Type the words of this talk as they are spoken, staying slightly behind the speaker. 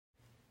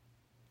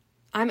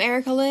I'm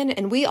Erica Lynn,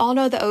 and we all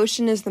know the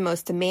ocean is the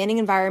most demanding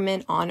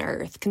environment on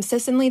Earth,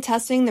 consistently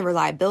testing the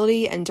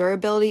reliability and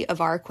durability of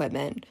our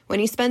equipment.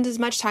 When you spend as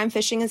much time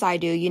fishing as I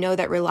do, you know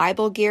that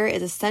reliable gear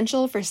is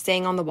essential for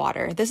staying on the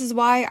water. This is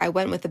why I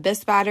went with the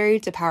Abyss battery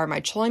to power my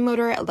trolling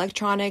motor,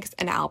 electronics,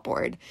 and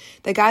outboard.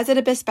 The guys at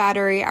Abyss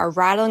Battery are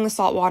rattling the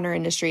saltwater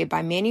industry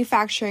by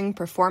manufacturing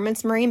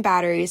performance marine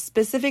batteries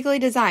specifically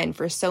designed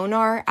for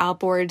sonar,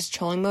 outboards,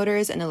 trolling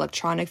motors, and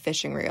electronic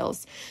fishing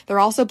reels. They're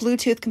also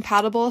Bluetooth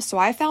compatible, so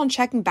I found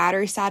checking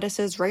battery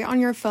statuses right on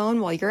your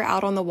phone while you're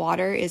out on the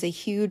water is a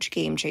huge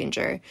game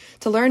changer.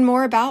 To learn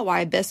more about why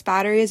Abyss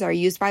batteries are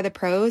used by the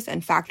pros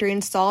and factory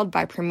installed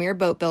by premier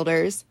boat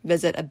builders,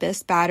 visit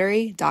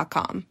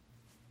abyssbattery.com.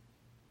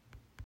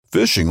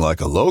 Fishing like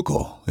a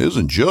local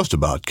isn't just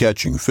about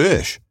catching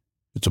fish.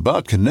 It's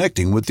about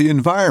connecting with the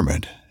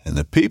environment and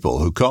the people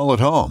who call it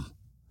home.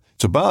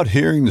 It's about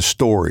hearing the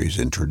stories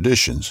and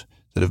traditions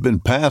that have been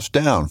passed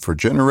down for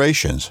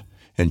generations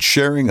and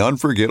sharing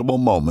unforgettable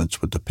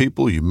moments with the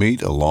people you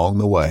meet along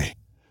the way.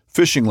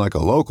 Fishing like a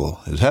local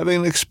is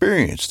having an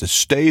experience that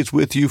stays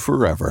with you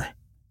forever.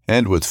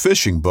 And with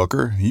Fishing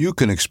Booker, you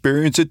can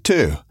experience it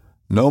too,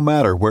 no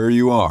matter where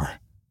you are.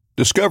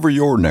 Discover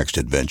your next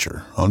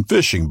adventure on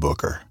Fishing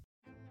Booker.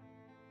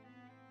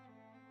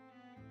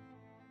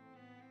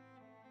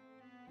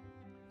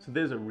 So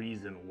there's a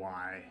reason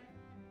why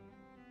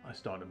I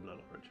started Blood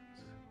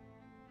Origins.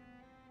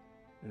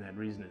 And that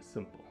reason is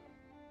simple.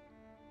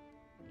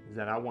 Is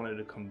that I wanted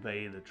to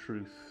convey the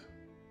truth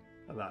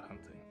about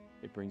hunting.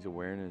 It brings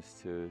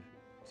awareness to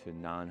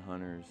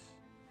non-hunters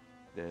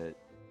that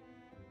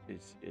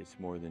it's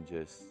more than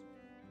just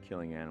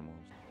killing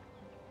animals.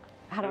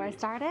 How do I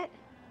start it?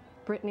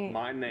 Brittany.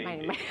 My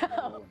name.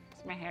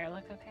 Does my hair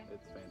look okay?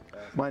 It's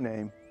fantastic. My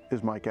name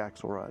is Mike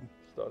Axelrod.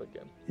 Start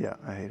again. Yeah,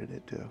 I hated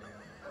it too.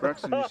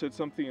 Braxton, you said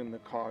something in the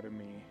car to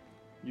me.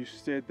 You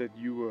said that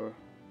you were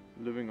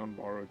living on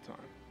borrowed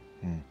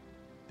time.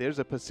 There's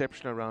a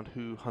perception around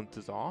who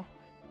hunters are,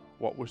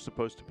 what we're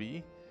supposed to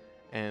be,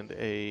 and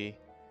a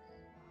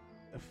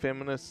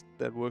feminist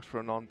that works for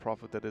a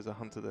non-profit that is a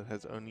hunter that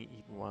has only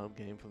eaten wild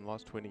game for the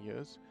last 20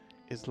 years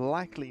is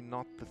likely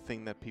not the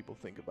thing that people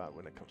think about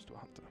when it comes to a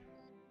hunter.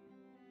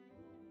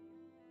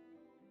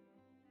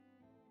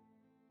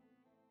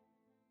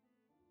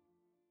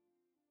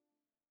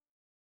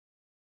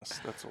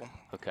 That's all.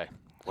 Okay.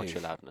 What's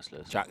your loudness,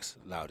 Liz? Jack's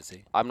loud, is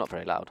he? I'm not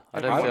very loud. I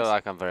don't feel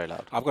like I'm very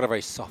loud. I've got a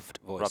very soft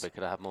voice. Robbie,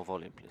 could I have more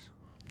volume, please?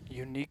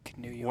 Unique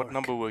New York. What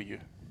number were you?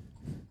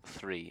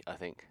 3, I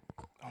think.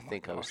 Oh I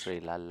think I was 3.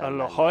 A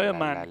La Jolla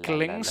man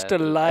clings to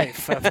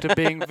life after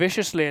being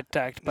viciously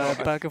attacked by a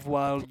pack of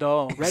wild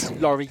dogs.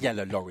 Red lorry,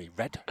 yellow lorry,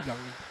 red lorry.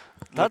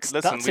 That's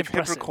Listen, that's we've hit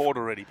impressive. record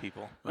already,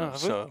 people. Oh,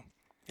 so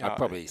I'd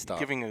probably start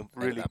giving a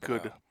really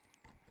good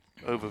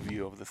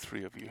overview of the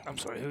three of you. I'm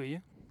sorry, who are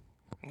you?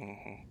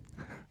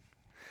 Mm-hmm.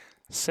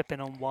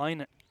 Sipping on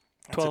wine at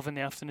 12 in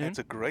the afternoon. It's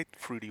a great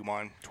fruity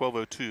wine.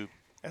 12:02,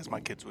 as my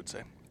kids would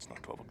say. It's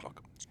not 12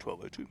 o'clock. It's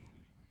 12:02.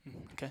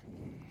 Okay.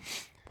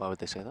 Why would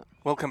they say that?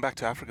 Welcome back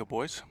to Africa,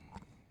 boys.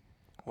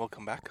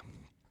 Welcome back.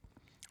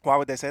 Why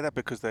would they say that?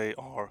 Because they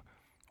are,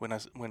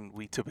 when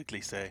we typically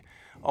say,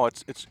 oh,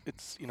 it's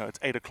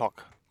 8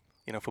 o'clock,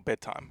 for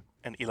bedtime,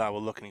 and Eli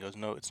will look and he goes,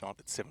 no, it's not.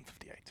 It's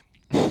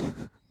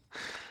 7:58.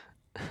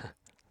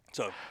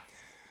 So,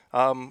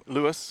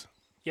 Lewis.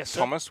 Yes,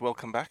 sir. Thomas,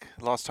 welcome back.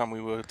 Last time we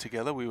were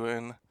together, we were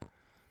in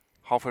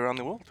halfway around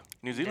the world,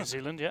 New Zealand. New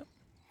Zealand, yeah.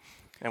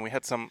 And we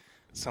had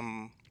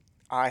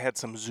I had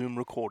some Zoom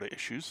recorder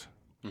issues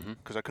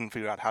because I couldn't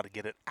figure out how to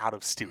get it out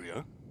of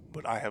stereo.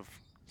 But I have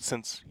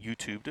since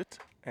YouTubed it,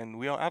 and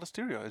we are out of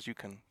stereo, as you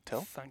can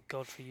tell. Thank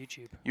God for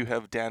YouTube. You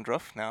have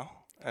dandruff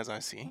now, as I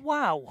see.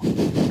 Wow.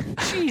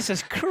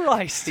 Jesus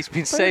Christ. He's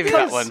been saving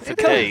that one for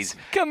days.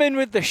 Come in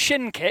with the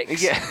shin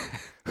kicks. Yeah.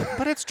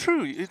 But it's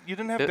true. You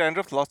didn't have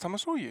dandruff the last time I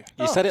saw you.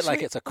 You said it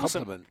like it's a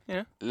compliment.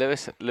 Awesome.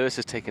 Lewis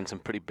has taken some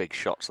pretty big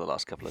shots the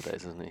last couple of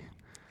days, hasn't he?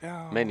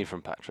 Yeah. Mainly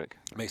from Patrick.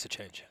 Makes a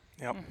change.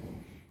 Yep.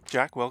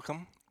 Jack,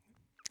 welcome.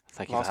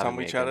 Thank you. Last for time having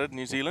we me chatted, again.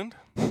 New Zealand.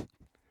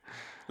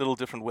 Little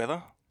different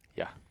weather.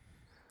 Yeah.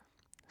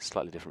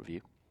 Slightly different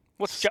view.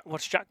 What's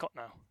Jack got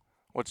now?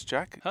 What's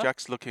Jack? Huh?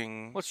 Jack's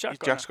looking... What's Jack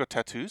got Jack's now? got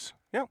tattoos.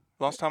 Yeah.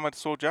 Last time I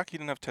saw Jack, he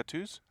didn't have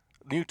tattoos.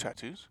 New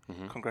tattoos.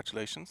 Mm-hmm.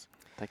 Congratulations.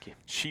 Thank you.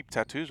 Sheep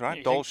tattoos, right?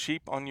 You Doll think-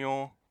 sheep on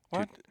your...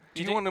 What?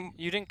 Do you want to...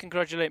 You didn't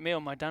congratulate me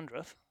on my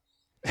dandruff.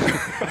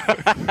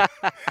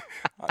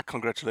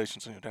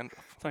 Congratulations on your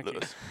dandruff. Thank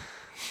Lewis. you.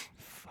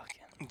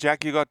 Fucking.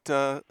 Jack, you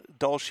got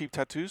doll sheep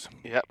tattoos?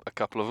 Yep, a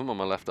couple of them on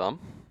my left arm.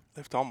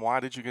 Left arm.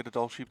 Why did you get a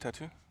doll sheep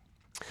tattoo?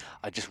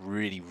 I just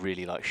really,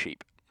 really like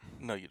sheep.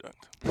 No, you don't.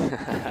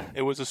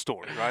 It was a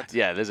story, right?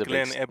 Yeah, there's a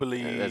Glenn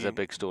Eberly. there's a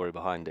big story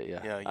behind it, yeah.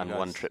 Yeah, you and guys-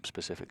 one trip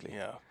specifically.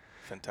 Yeah,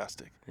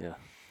 fantastic. Yeah.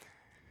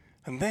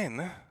 And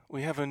then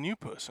we have a new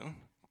person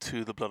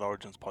to the Blood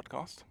Origins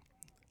podcast.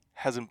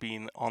 Hasn't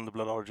been on the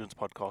Blood Origins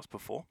podcast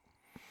before.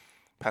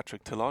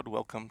 Patrick Tillard,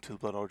 welcome to the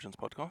Blood Origins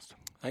podcast.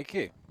 Thank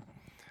you.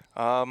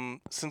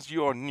 Since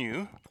you are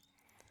new,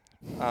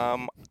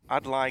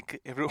 I'd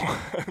like everyone...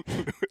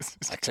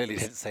 I clearly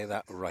didn't say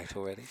that right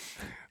already.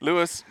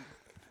 Lewis,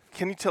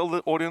 can you tell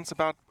the audience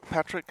about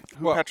Patrick?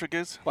 Who Patrick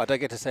is? Well, I don't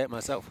get to say it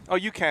myself. Oh,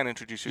 you can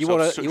introduce You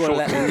yourself.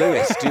 want to let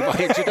Lewis do my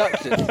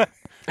introduction?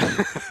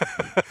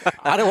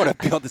 I don't want to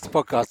be on this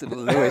podcast if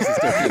Lewis is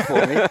doing it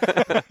for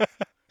me.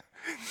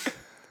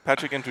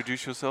 Patrick,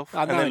 introduce yourself,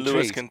 I'm and then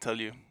Lewis intrigued. can tell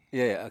you.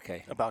 Yeah,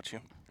 okay. About you.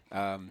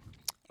 All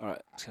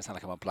right, it's gonna sound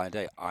like I'm on blind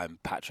date. I'm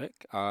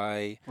Patrick.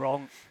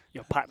 Wrong.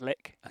 You're Pat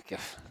Lick. Okay.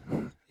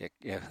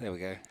 Yeah, there we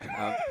go.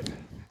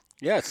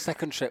 Yeah,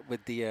 second trip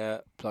with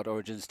the Blood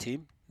Origins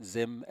team.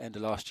 Zim end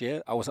of last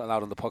year. I wasn't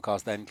allowed on the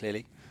podcast then,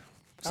 clearly.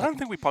 I don't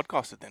think we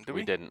podcasted then, did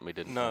we? We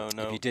didn't. No.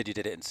 If you did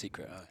it in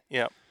secret.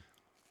 Yeah.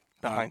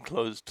 Behind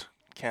closed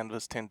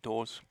canvas tent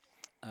doors.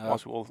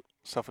 Whilst we all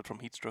suffered from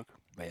heat stroke.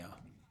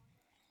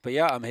 But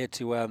yeah, I'm here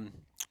to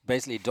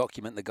basically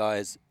document the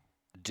guys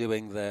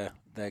doing their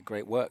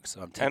great work.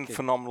 So I'm and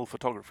phenomenal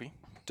photography.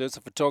 Doing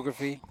some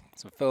photography,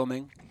 some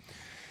filming.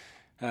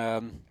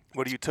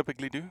 What do you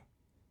typically do?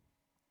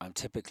 I'm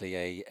typically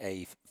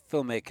a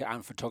filmmaker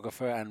and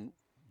photographer and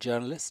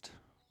journalist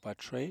by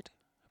trade.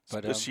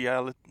 But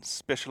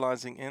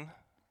specializing in?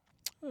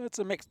 It's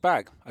a mixed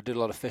bag. I do a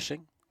lot of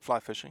fishing. Fly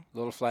fishing? A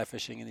lot of fly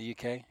fishing in the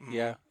UK.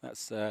 Yeah,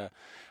 that's and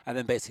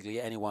then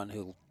basically anyone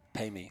who'll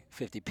pay me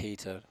 50p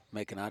to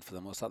make an ad for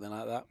them or something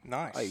like that.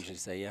 Nice. I usually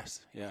say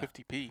yes. Yeah.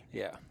 50p.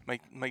 Yeah.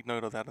 Make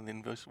note of that in the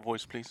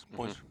invoice, please,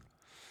 boys.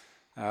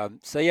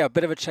 So yeah, a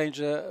bit of a change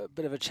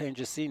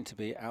of scene to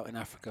be out in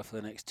Africa for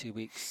the next 2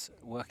 weeks,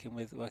 working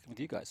with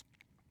you guys.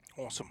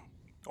 Awesome.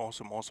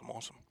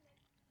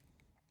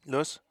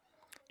 Lewis?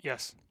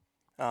 Yes.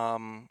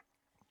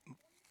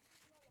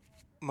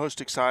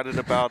 Most excited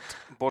about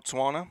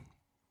Botswana?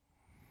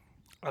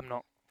 I'm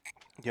not.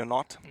 You're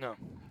not? No.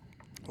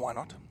 Why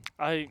not?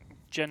 I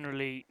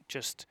generally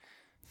just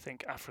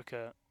think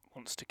Africa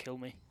wants to kill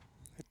me.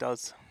 It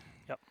does.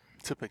 Yep.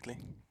 Typically.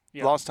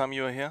 Yep. Last time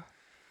you were here?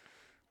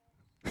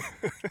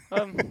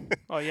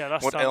 Oh yeah,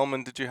 last what time. What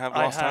ailment did you have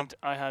last time?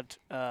 I had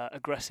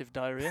aggressive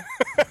diarrhea.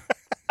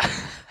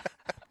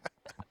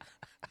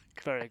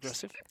 Very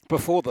aggressive.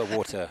 Before the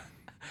water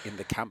in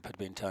the camp had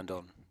been turned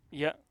on.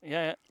 Yeah.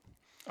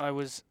 I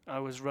was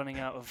running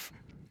out of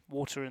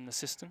water in the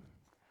cistern.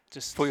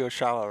 Just for your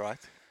shower, right?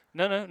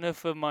 No,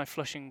 for my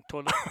flushing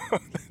toilet.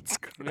 That's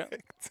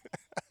correct.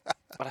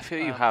 But I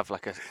feel you have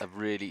like a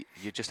really,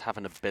 you just have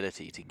an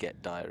ability to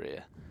get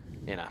diarrhea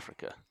in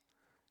Africa.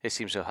 It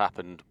seems to have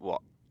happened,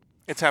 what?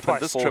 It's happened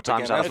twice. this trip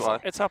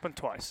again. It's happened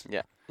twice.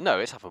 Yeah. No,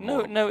 it's happened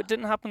more. No, it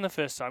didn't happen the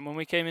first time. When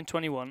we came in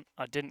 21,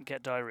 I didn't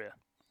get diarrhea.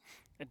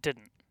 It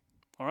didn't.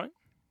 All right?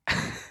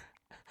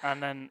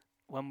 And then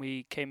when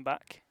we came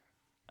back,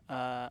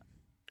 I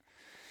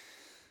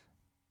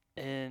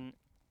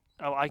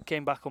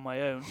came back on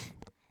my own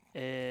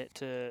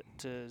to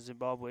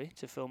Zimbabwe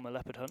to film a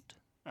leopard hunt,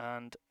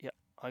 and yeah,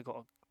 I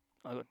got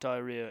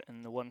diarrhea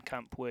in the one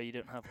camp where you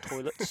don't have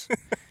toilets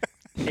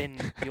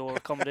in your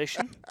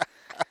accommodation.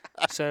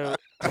 So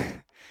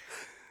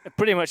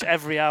pretty much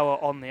every hour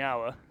on the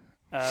hour,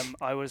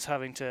 I was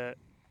having to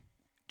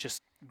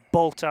just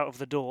bolt out of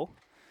the door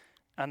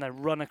and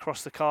then run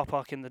across the car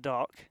park in the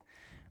dark.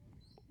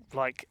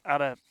 Like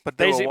at a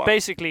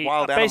basically,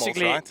 wild animals,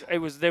 right?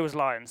 there was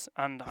lions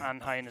and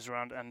hyenas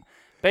around, and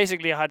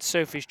basically I had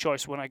Sophie's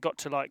choice when I got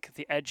to like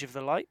the edge of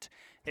the light.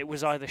 It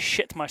was either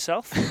shit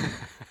myself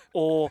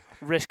or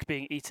risk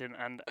being eaten,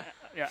 and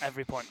at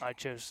every point I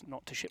chose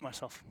not to shit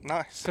myself.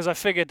 Nice. Because I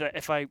figured that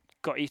if I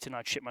got eaten,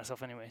 I'd shit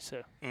myself anyway.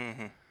 So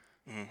you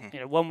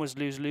know, one was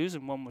lose,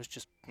 and one was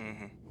just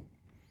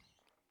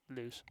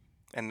lose.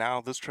 And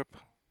now this trip?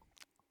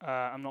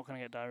 I'm not going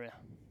to get diarrhea.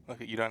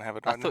 Okay, you don't have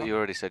it right now? I thought you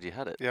already said you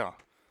had it. Yeah.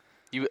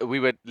 We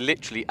were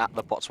literally at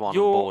the Botswana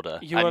border,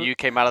 and you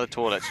came out of the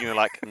toilets, and you were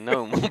like,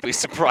 no one will be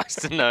surprised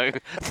to know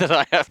that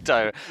I have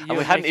diarrhea. And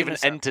we hadn't even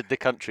entered the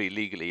country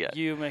legally yet.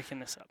 You're making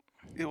this up.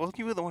 Yeah, well,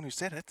 you were the one who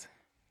said it.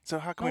 So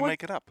how can we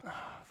make it up?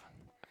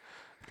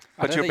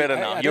 But you're better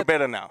now. You're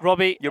better now.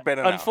 Robbie, you're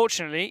better now.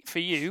 Unfortunately for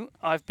you,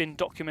 I've been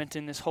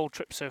documenting this whole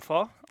trip so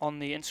far on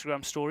the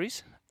Instagram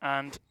stories,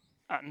 and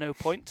at no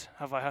point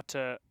have I had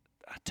to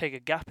take a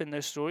gap in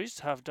those stories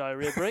to have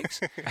diarrhea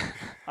breaks.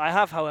 I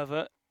have,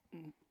 however,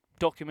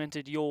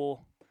 documented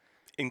your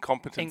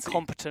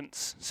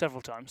incompetence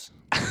several times.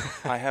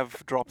 I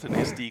have dropped an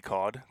SD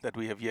card that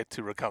we have yet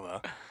to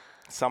recover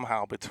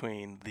somehow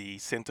between the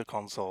center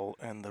console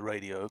and the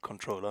radio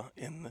controller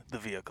in the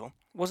vehicle.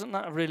 Wasn't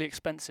that a really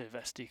expensive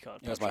SD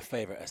card? It was my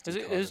favorite SD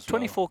card. It was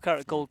 24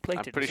 karat gold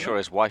plated. I'm pretty sure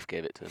his wife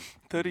gave it to him.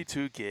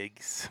 32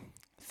 gigs.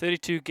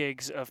 32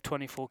 gigs of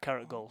 24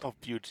 karat gold. Of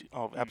beauty,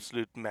 of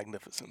absolute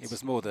magnificence. It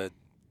was more the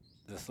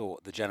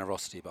thought, the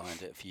generosity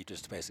behind it, for you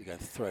just to basically go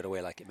and throw it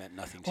away like it meant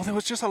nothing to you. Well, there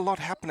was just a lot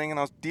happening, and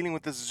I was dealing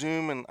with this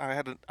Zoom, and I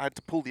had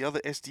to pull the other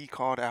SD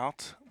card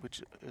out,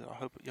 which I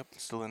hope,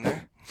 it's still in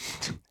there.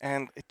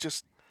 And it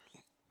just,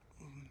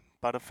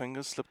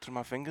 Butterfingers slipped through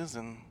my fingers,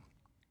 and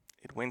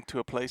it went to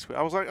a place where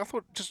I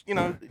thought just,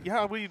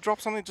 where you drop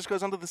something, it just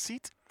goes under the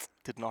seat.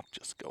 Did not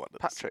just go under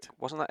the seat. Patrick,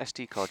 wasn't that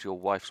SD card your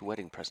wife's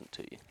wedding present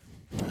to you?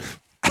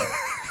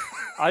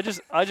 I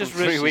just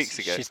really 3 weeks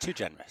ago. She's too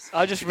generous.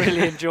 I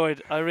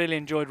really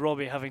enjoyed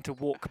Robbie having to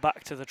walk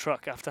back to the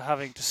truck after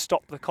having to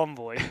stop the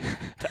convoy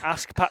to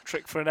ask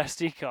Patrick for an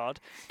SD card,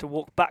 to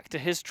walk back to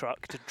his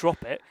truck to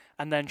drop it,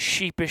 and then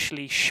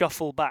sheepishly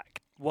shuffle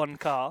back one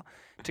car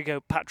to go,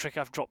 Patrick,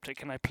 I've dropped it.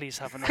 Can I please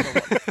have another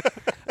one?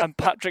 And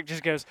Patrick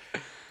just goes,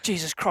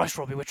 Jesus Christ,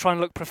 Robbie, we're trying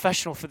to look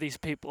professional for these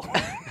people.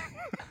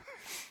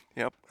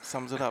 Yep,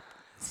 sums it up.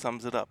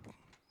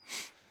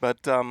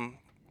 But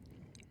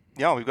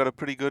yeah, we've got a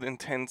pretty good,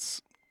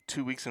 intense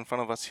 2 weeks in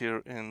front of us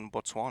here in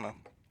Botswana.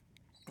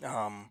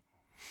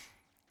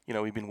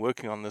 We've been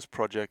working on this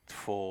project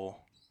for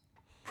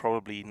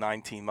probably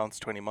 19 months,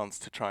 20 months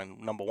to try and,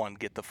 number one,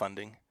 get the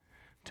funding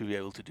to be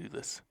able to do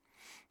this.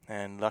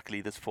 And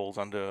luckily, this falls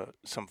under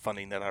some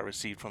funding that I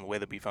received from the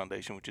Weatherby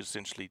Foundation, which is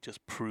essentially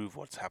just prove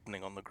what's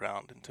happening on the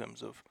ground in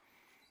terms of,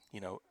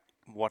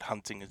 what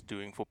hunting is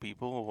doing for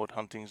people or what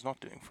hunting is not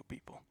doing for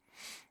people.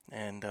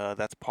 And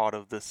that's part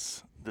of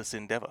this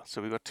endeavor.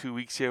 So we've got 2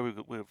 weeks here.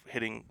 We're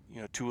hitting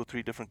 2 or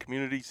 3 different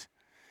communities,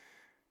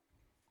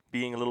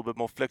 being a little bit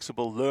more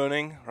flexible,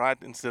 learning, right?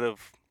 Instead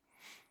of,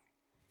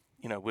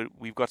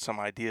 we've got some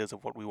ideas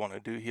of what we want to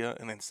do here,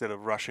 and instead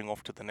of rushing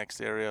off to the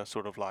next area,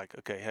 sort of like,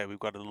 okay, hey, we've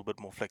got a little bit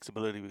more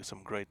flexibility. We have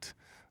some great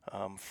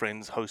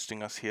friends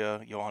hosting us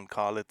here, Johan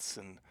Karlitz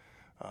and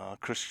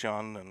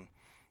Christian, and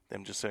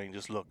them just saying,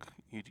 look,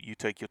 you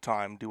take your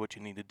time, do what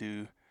you need to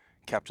do,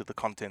 capture the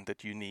content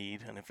that you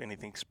need, and if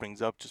anything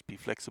springs up, just be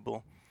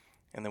flexible.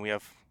 And then we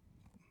have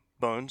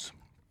Bones,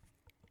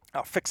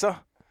 our fixer,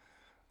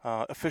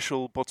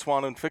 official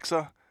Botswanan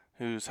fixer,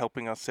 who's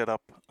helping us set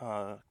up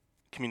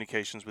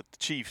communications with the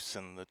chiefs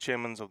and the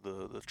chairmen of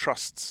the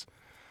trusts.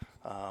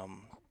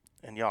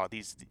 And yeah,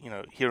 these,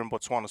 here in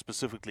Botswana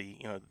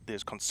specifically,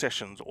 there's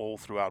concessions all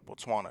throughout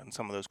Botswana, and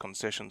some of those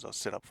concessions are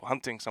set up for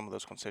hunting, some of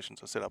those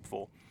concessions are set up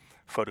for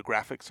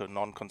photographic, so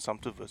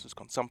non-consumptive versus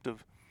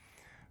consumptive.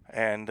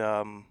 And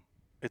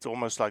it's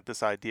almost like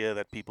this idea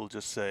that people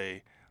just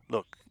say,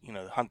 look,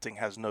 hunting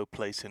has no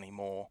place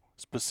anymore,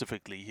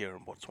 specifically here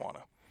in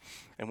Botswana.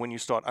 And when you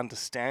start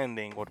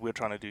understanding what we're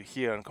trying to do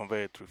here and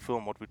convey it through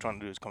film, what we're trying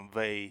to do is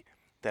convey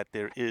that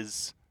there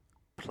is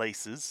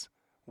places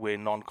where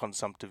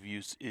non-consumptive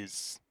use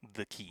is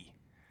the key.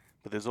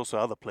 But there's also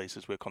other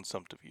places where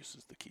consumptive use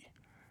is the key.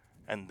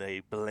 And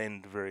they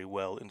blend very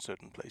well in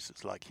certain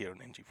places, like here in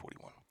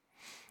NG41.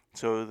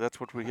 So that's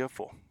what we're here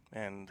for.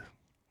 And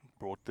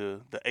brought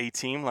the A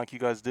team like you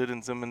guys did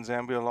in Zim and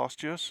Zambia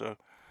last year. So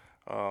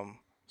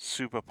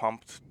super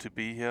pumped to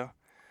be here.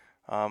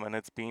 And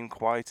it's been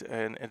quite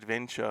an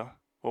adventure.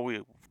 Well,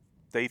 we're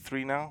day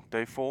 3 now,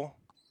 day 4.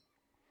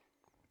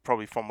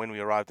 Probably from when we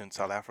arrived in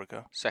South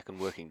Africa. Second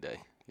working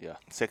day, yeah.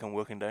 Second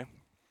working day.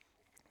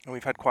 And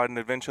we've had quite an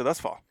adventure thus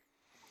far.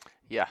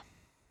 Yeah.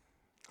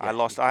 I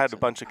had a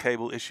bunch of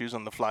cable issues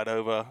on the flight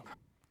over.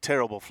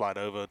 Terrible flight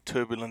over.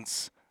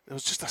 Turbulence. There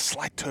was just a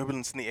slight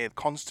turbulence in the air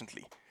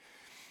constantly.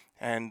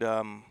 And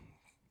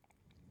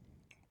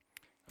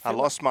I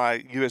lost my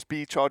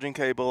USB charging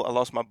cable. I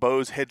lost my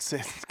Bose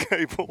headset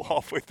cable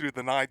halfway through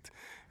the night.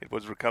 It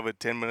was recovered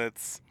 10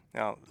 minutes.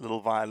 Little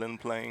violin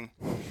playing.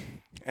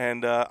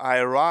 And I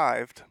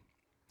arrived,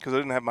 because I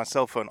didn't have my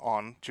cell phone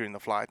on during the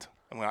flight.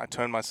 And when I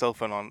turned my cell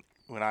phone on,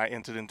 when I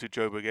entered into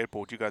Joburg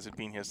Airport, you guys had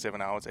been here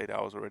 7 hours, 8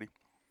 hours already.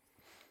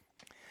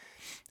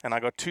 And I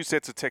got 2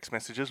 sets of text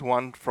messages.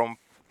 One from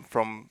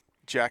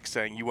Jack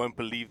saying, you won't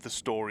believe the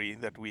story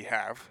that we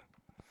have.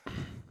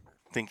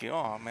 Thinking,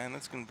 oh man,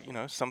 that's going to be,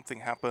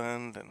 something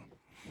happened.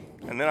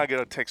 And then I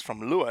get a text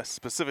from Lewis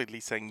specifically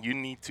saying, you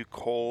need to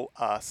call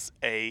us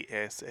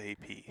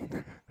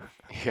ASAP.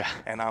 Yeah.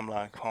 And I'm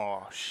like,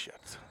 oh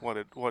shit.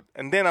 What?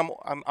 And then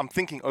I'm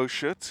thinking, oh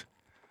shit.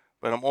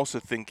 But I'm also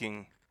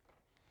thinking,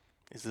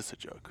 is this a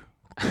joke?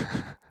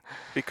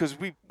 Because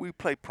we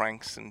play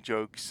pranks and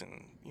jokes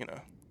and,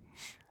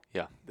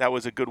 Yeah. That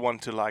was a good one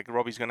to like,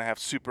 Robbie's going to have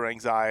super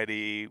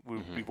anxiety.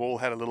 We've all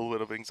had a little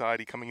bit of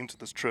anxiety coming into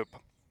this trip.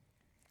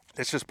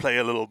 Let's just play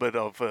a little bit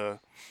of a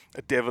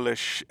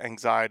devilish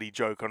anxiety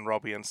joke on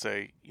Robbie and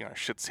say,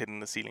 shit's hitting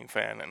the ceiling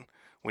fan. And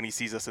when he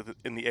sees us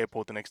in the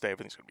airport the next day,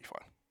 everything's going to be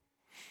fine.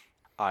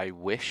 I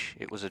wish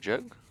it was a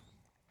joke.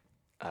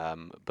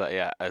 But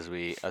yeah, as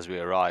we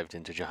arrived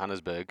into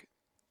Johannesburg,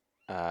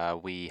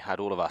 we had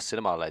all of our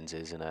cinema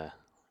lenses in a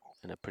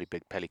pretty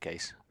big pelly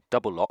case,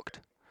 double locked.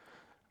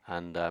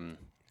 And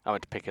I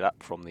went to pick it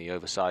up from the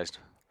oversized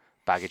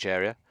baggage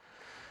area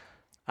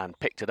and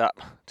picked it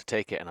up to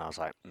take it, and I was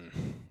like,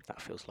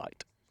 that feels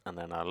light. And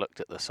then I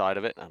looked at the side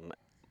of it, and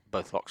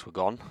both locks were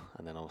gone.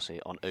 And then obviously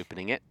on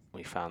opening it,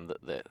 we found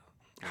that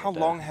How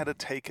long had it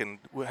taken?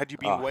 Had you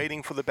been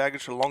waiting for the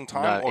baggage for a long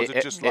time? No, or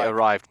it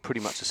arrived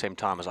pretty much the same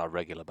time as our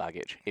regular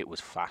baggage. It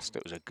was fast.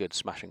 It was a good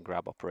smash and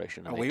grab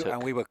operation. And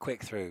we were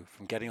quick through.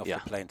 From getting off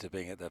the plane to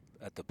being at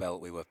the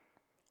belt, we were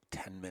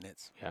 10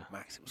 minutes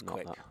max. It was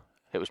quick.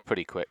 It was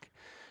pretty quick.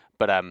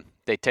 But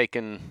they'd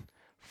taken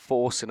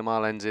 4 cinema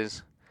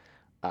lenses,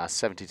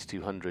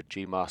 70-200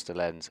 G Master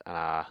lens, and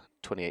our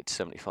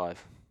 28-75.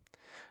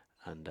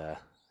 And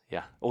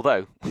Yeah.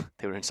 Although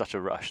they were in such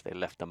a rush, they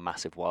left a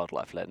massive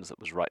wildlife lens that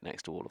was right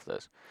next to all of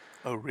those.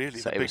 Oh, really?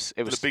 So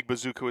The big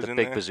bazooka was the in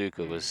big there?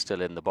 bazooka was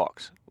still in the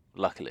box,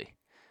 luckily.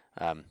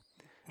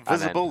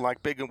 Visible,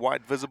 like big and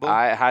white visible?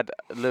 I had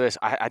Lewis.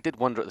 I did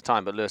wonder at the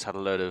time, but Lewis had a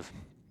load of,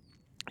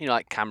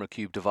 like camera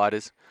cube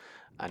dividers,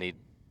 and he'd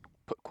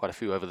put quite a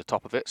few over the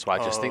top of it. So I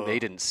just think they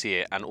didn't see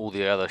it, and all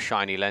the other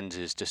shiny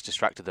lenses just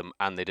distracted them,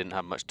 and they didn't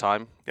have much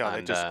time. Yeah, and,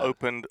 they just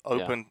opened.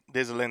 Yeah.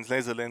 There's a lens,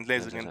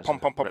 and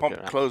pump, Ripped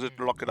it close it,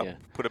 out. lock it up, Yeah.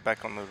 put it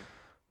back on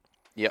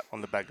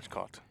the baggage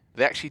cart.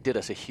 They actually did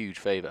us a huge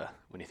favour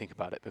when you think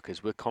about it,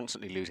 because we're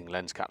constantly losing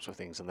lens caps for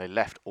things, and they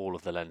left all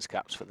of the lens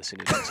caps for the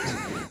cine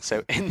lenses.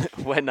 So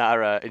when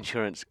our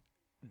insurance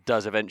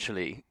does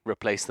eventually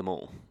replace them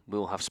all,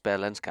 we'll have spare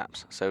lens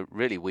caps. So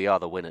really, we are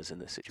the winners in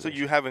this situation. So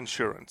you have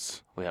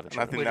insurance. We have And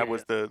insurance. I think that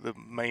was the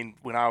main,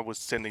 when I was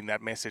sending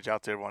that message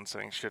out to everyone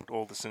saying, shit,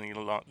 all the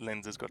cine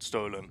lenses got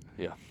stolen.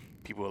 Yeah.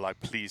 People were like,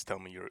 please tell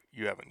me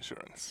you have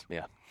insurance.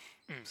 Yeah.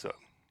 So.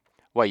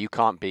 Well, you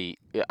can't be.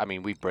 I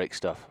mean, we break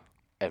stuff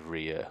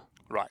every year.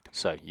 Right.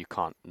 So you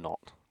can't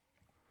not.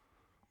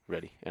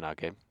 Really, in our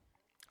game.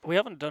 We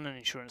haven't done an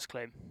insurance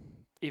claim,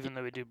 even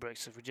though we do break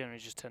stuff. We generally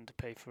just tend to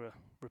pay for a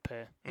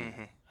repair,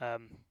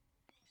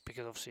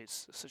 because obviously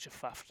it's such a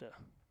faff to.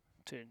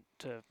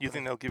 You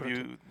think they'll give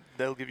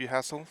you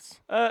hassles?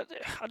 I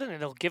don't think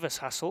they'll give us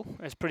hassle.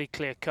 It's pretty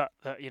clear cut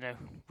that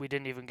we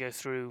didn't even go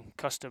through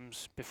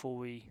customs before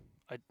we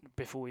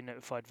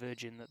notified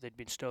Virgin that they'd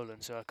been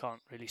stolen. So I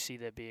can't really see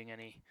there being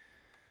any.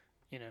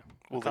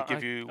 Will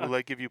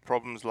they give you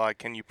problems like,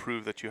 can you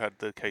prove that you had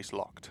the case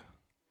locked?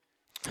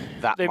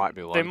 That might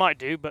be one. They might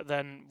do, but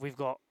then we've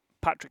got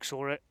Patrick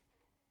saw it,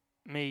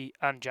 me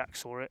and Jack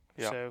saw it.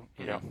 Yeah.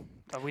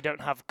 So we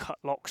don't have cut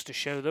locks to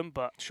show them,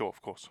 but sure,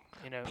 of course.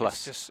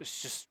 Plus,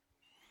 it's just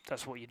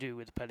that's what you do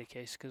with the Peli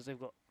case, because they've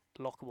got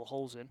lockable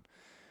holes in,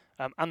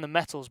 and the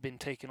metal's been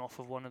taken off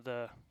of one of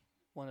the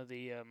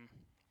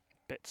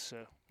bits.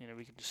 So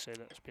we can just say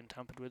that it's been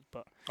tampered with.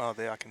 But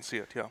there I can see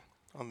it. Yeah,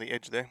 on the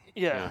edge there.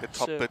 Yeah, the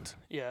top bit.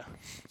 Yeah,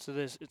 so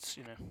it's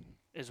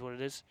is what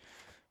it is.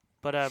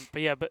 But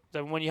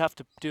then when you have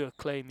to do a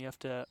claim, we have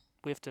to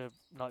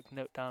like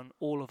note down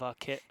all of our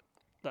kit.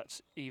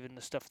 That's even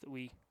the stuff that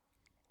we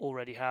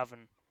already have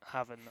and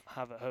have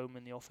at home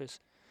in the office,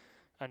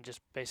 and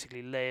just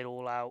basically lay it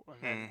all out,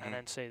 and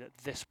then say that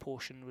this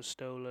portion was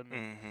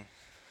stolen.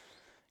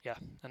 Yeah,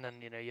 and then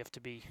you have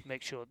to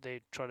make sure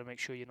they try to make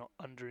sure you're not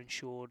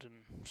underinsured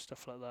and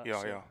stuff like that.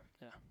 Yeah.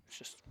 It's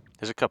just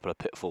there's a couple of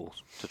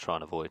pitfalls to try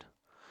and avoid,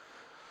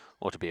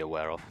 or to be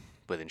aware of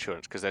with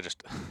insurance, because they're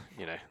just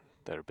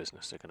they're a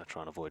business. They're going to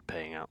try and avoid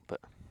paying out, but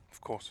of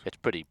course,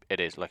 it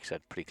is, like I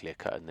said, pretty clear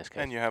cut in this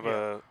case. And you have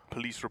a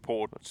police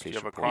report, you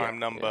have a crime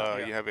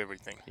number, you have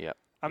everything. Yeah.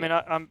 I mean,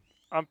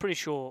 I'm pretty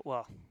sure.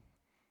 Well,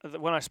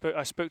 when I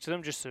spoke to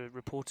them just to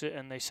report it,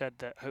 and they said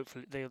that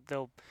hopefully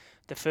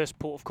the first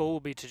port of call will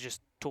be to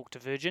just talk to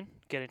Virgin,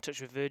 get in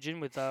touch with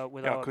Virgin with our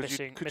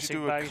missing could missing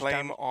you do baggage. a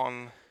claim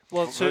on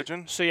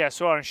Virgin? So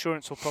our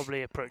insurance will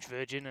probably approach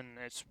Virgin, and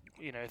it's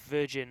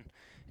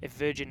if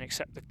Virgin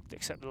accept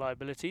the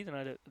liability, then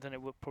it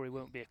probably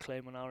won't be a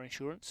claim on our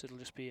insurance. It'll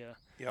just be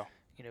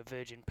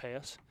Virgin pay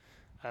us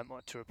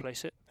to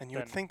replace it. And you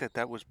would think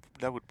that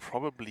would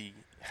probably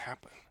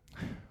happen.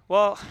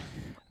 Well,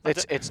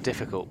 it's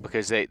difficult,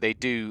 because they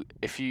do,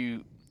 if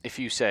you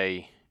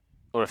say,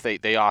 or if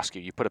they ask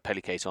you put a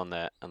Peli case on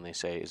there and they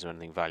say, is there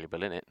anything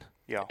valuable in it?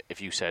 Yeah. If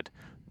you said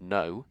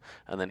no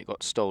and then it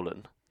got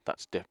stolen,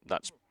 that's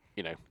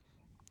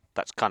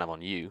kind of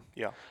on you.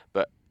 Yeah.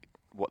 But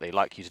what they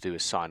like you to do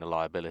is sign a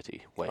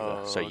liability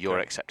waiver, so you're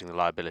accepting the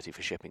liability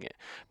for shipping it.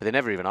 But they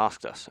never even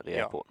asked us at the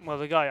airport. Well,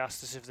 the guy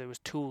asked us if there was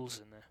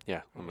tools in there.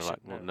 Yeah, and we're like,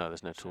 well, no,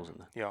 there's no tools in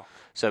there. Yeah.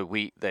 So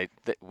we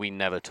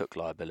never took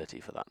liability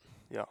for that.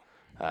 Yeah.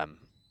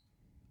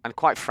 And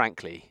quite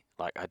frankly,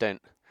 like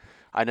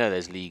I know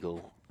there's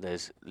legal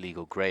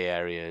grey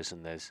areas,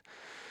 and there's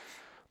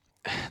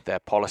their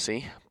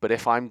policy. But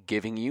if I'm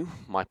giving you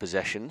my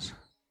possessions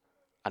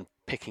and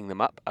picking them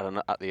up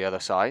at the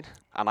other side,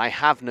 and I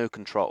have no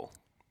control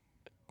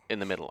in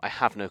the middle, I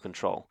have no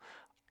control.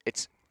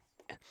 It's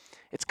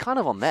kind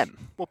of on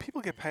them. Well, people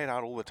get paid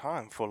out all the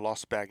time for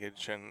lost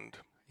baggage and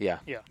Yeah.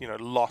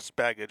 Lost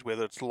baggage,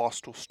 whether it's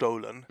lost or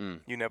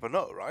stolen, you never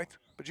know, right?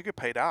 But you get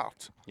paid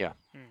out. Yeah.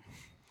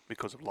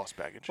 Because of lost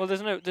baggage. Well,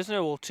 there's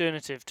no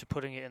alternative to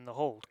putting it in the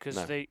hold, because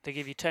No. they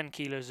give you 10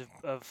 kilos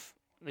of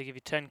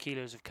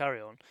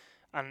carry-on,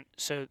 and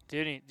so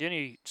the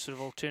only sort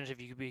of alternative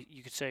you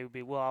could say would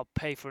be, well, I'll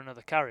pay for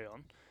another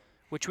carry-on,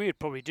 which we would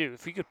probably do.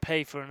 If we could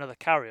pay for another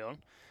carry-on,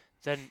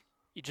 then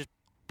you just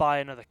buy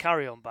another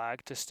carry-on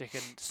bag to stick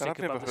above the seats. But I've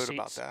never heard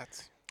about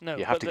that. No,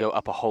 you have to go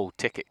up a whole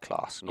ticket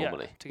class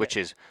normally, which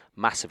is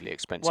massively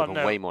expensive and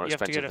way more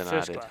expensive than I did. You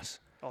have to go to first class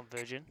on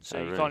Virgin,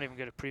 so you can't even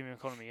go to premium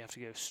economy. You have to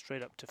go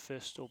straight up to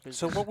first or business.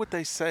 So what would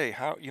they say?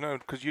 How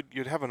because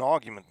you'd have an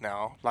argument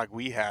now, like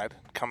we had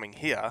coming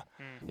here,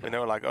 when they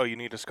were like, "Oh, you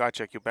need to sky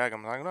check your bag."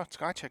 I'm like, "I'm not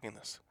sky checking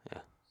this.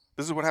 Yeah,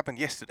 this is what happened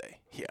yesterday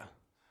here."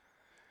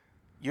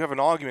 You have an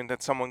argument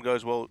that someone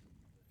goes, "Well,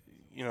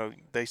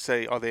 they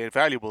say, are there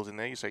valuables in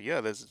there? You say,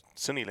 yeah, there's a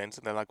cine lens.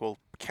 And they're like, well,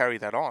 carry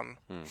that on.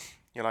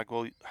 You're like,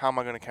 well, how am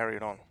I going to carry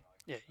it on?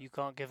 Yeah, you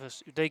can't give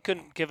us. They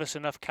couldn't give us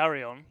enough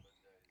carry-on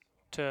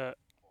to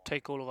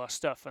take all of our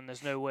stuff, and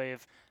there's no way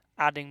of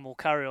adding more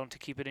carry-on to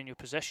keep it in your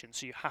possession.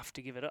 So you have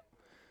to give it up.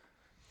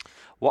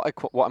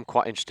 What I'm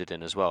quite interested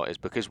in as well is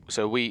because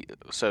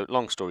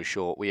long story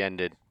short, we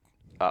ended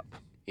up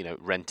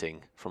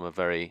renting from a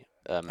very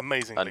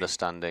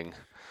understanding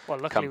Well,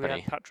 luckily company.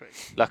 we had Patrick.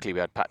 Luckily we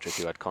had Patrick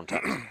who had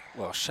contacts.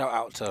 Well, shout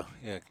out to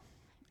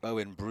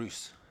Owen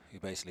Bruce, who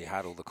basically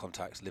had all the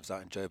contacts, lives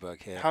out in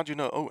Joburg here. How do you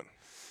know Owen?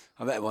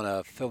 I met him on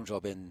a film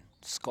job in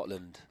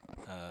Scotland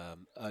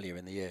earlier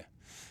in the year.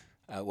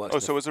 So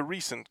it was a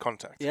recent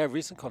contact? Yeah,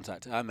 recent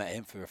contact. I met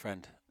him through a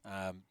friend,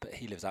 but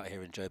he lives out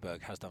here in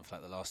Joburg, has done for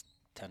like the last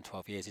 10,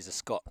 12 years. He's a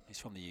Scot. He's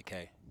from the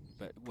UK,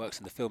 but works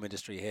in the film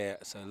industry here.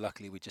 So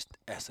luckily we just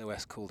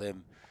SOS called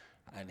him,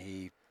 and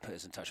he put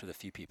us in touch with a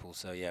few people.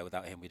 So yeah,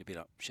 without him we'd have been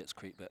up Schitt's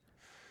Creek, but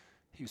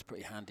he was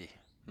pretty handy.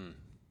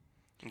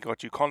 He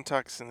got you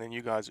contacts, and then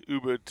you guys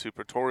Ubered to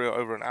Pretoria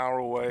over an hour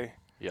away.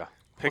 Yeah.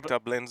 Picked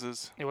up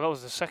lenses. Yeah, well, that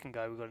was the second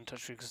guy we got in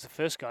touch with, because the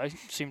first guy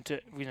seemed to,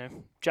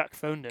 Jack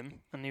phoned him,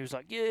 and he was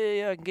like,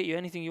 yeah, I can get you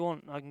anything you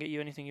want. I can get you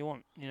anything you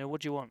want.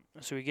 What do you want?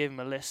 So we gave him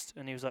a list,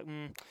 and he was like,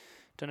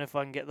 don't know if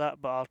I can get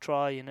that, but I'll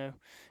try,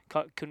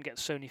 Couldn't get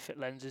Sony fit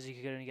lenses. He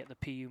could only get the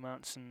PU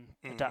mounts and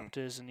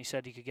adapters, and he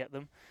said he could get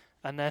them.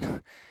 And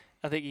then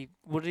I think he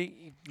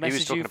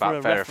was talking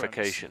about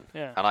verification,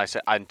 yeah. And I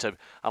said, and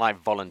I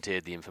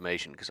volunteered the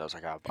information because I was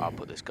like, I'll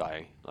put this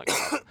guy,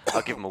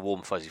 I'll give him a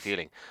warm fuzzy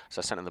feeling. So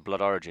I sent him the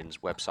Blood Origins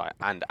website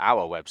and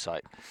our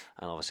website,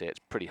 and obviously it's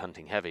pretty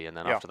hunting heavy. And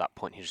then after that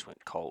point, he just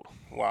went cold.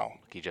 Wow.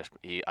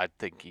 I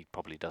think he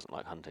probably doesn't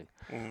like hunting.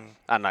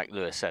 And like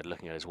Lewis said,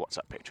 looking at his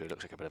WhatsApp picture, he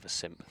looks like a bit of a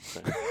simp.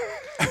 So,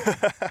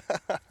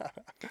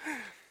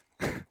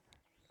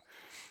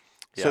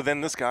 so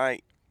then this guy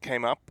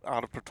came up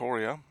out of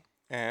Pretoria.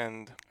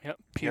 And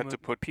you had to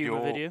put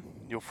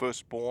your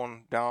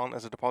firstborn down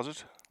as a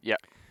deposit? Yeah,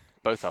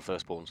 both our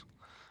firstborns.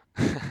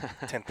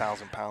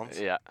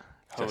 £10,000? Yeah.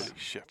 Holy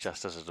shit.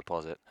 Just as a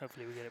deposit.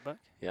 Hopefully we get it back.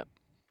 Yep.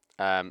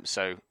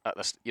 So, at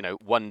the,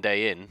 one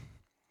day in,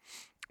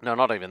 no,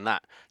 not even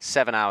that,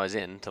 7 hours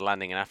in to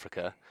landing in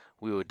Africa,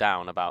 we were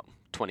down about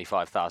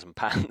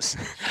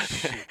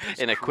 £25,000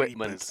 in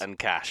equipment and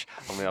cash.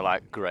 And we were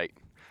like, great,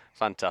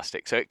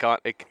 fantastic. So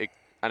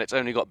and it's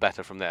only got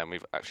better from there, and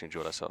we've actually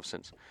enjoyed ourselves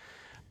since.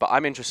 But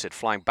I'm interested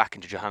flying back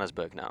into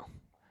Johannesburg now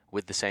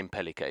with the same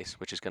Pelly case,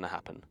 which is going to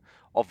happen.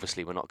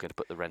 Obviously, we're not going to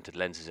put the rented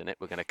lenses in it.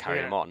 We're going to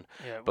carry them on.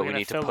 Yeah, but we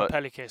need to put the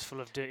Pelly case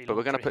full of dirty. But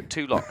we're going to put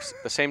 2 locks,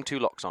 the same 2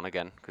 locks on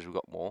again, because we've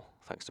got more,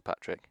 thanks to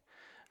Patrick.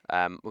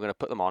 We're going to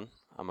put them on,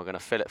 and we're going to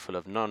fill it full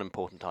of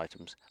non-important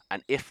items.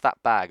 And if that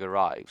bag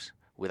arrives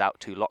without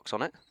 2 locks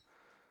on it,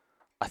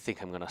 I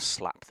think I'm going to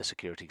slap the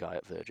security guy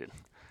at Virgin.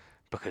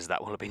 Because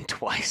that will have been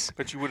twice.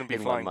 But you wouldn't be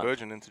flying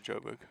Virgin into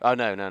Joburg. Oh,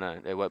 no,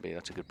 it won't be.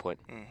 That's a good point.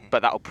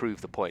 But that'll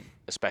prove the point,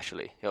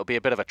 especially. It'll be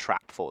a bit of a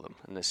trap for them,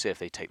 and let's see if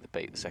they take the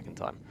bait the second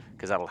time,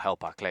 because that'll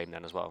help our claim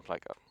then as well.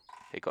 Like,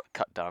 it got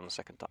cut down the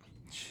second time.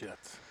 Shit.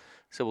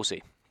 So we'll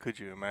see. Could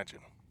you imagine?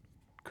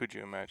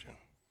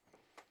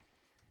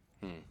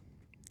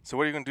 So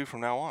what are you going to do from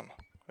now on?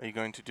 Are you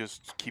going to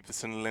just keep the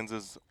cine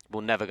lenses?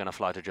 We're never going to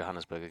fly to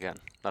Johannesburg again.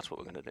 That's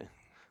what we're going to do.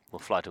 We'll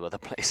fly to other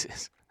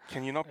places.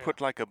 Can you not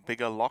put like a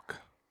bigger lock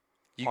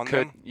on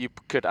them? You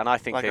could, and I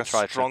think like they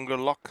tried a stronger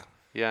lock?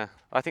 Yeah,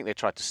 I think they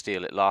tried to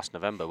steal it last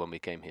November when we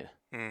came here.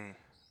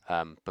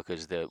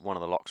 Because one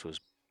of the locks was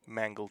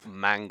mangled,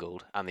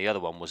 and the other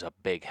one was a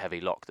big,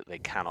 heavy lock that they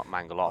cannot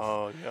mangle off.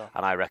 Oh, yeah.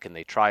 And I reckon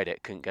they tried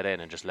it, couldn't get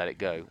in, and just let it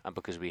go. And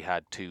because we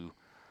had 2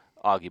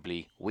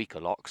 arguably weaker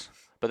locks,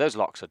 but those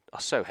locks are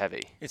so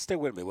heavy. It still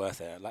wouldn't be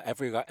worth it. Like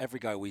every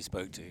guy we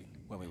spoke to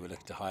when we were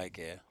looking to hire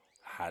gear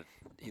had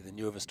either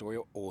knew of a story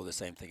or the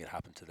same thing had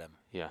happened to them.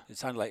 Yeah. It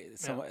sounded like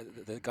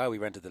the guy we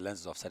rented the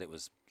lenses off said it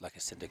was like a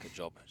syndicate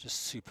job,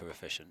 just super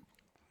efficient.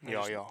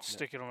 Yeah.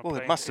 Stick it on a well,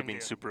 plane it must to have been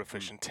India. super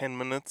efficient. 10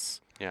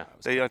 minutes. Yeah.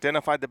 They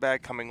identified the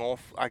bag coming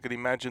off. I could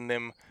imagine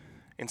them,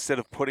 instead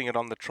of putting it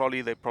on the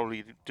trolley, they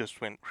probably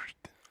just went.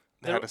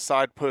 They had a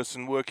side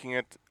person working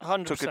it,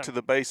 100%. took it to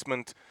the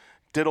basement,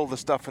 did all the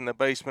stuff in the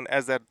basement.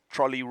 As that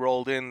trolley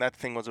rolled in, that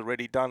thing was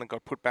already done and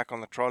got put back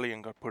on the trolley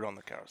and got put on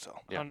the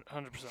carousel. Yeah.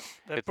 100%.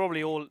 They're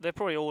probably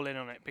all in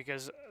on it,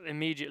 because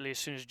immediately as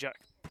soon as Jack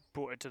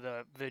brought it to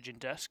the Virgin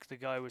desk, the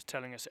guy was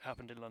telling us it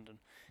happened in London.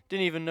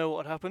 Didn't even know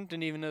what happened.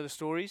 Didn't even know the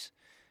stories.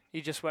 He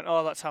just went,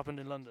 "Oh, that's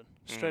happened in London,"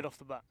 straight off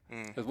the bat.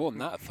 There's more than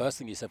that. The first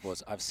thing he said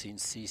was, "I've seen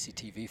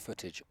CCTV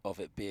footage of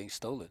it being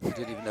stolen." He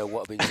didn't even know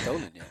what had been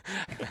stolen yet.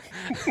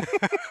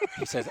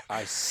 He said,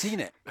 "I've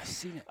seen it. I've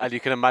seen it." And you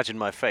can imagine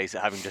my face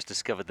at having just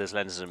discovered those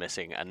lenses are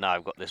missing, and now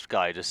I've got this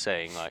guy just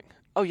saying like,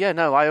 "Oh yeah,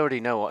 no, I already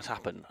know what's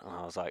happened." And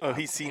I was like, "Oh,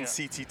 he's seen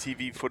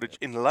CCTV footage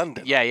in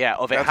London." Yeah,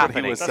 of it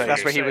happening.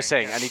 That's what he was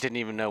saying, yes. And he didn't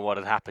even know what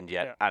had happened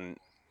yet. Yeah. And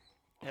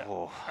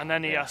and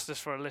then he asked us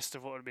for a list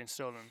of what had been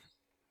stolen.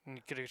 And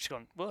you could have just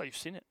gone, "Well, you've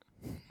seen it."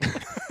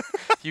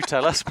 You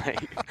tell us, mate.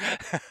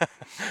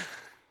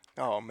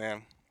 Oh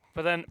man,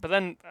 But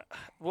then,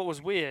 what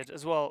was weird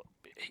as well,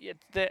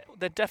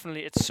 they're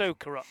definitely, it's so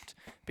corrupt,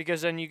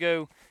 because then you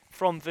go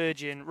from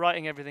Virgin,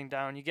 writing everything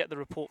down, you get the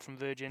report from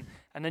Virgin,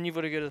 and then you've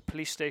got to go to the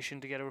police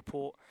station to get a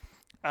report,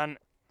 and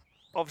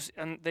obviously,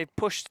 and they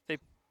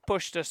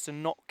pushed us to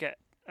not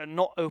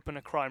open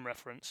a crime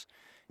reference.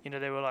 You know,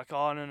 they were like,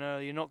 oh no,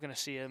 you're not going to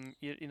see him.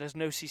 There's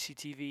no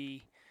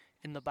CCTV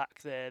in the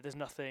back there. There's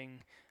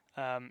nothing.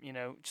 You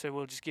know, so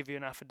we'll just give you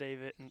an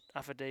affidavit,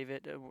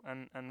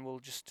 and we'll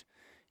just,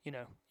 you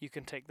know, you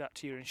can take that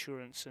to your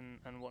insurance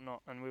and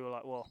whatnot. And we were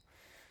like, well,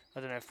 I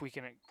don't know if we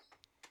can.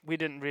 We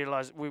didn't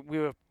realise we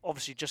were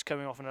obviously just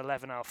coming off an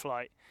 11-hour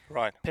flight,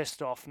 Right.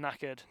 pissed off,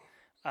 knackered,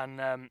 and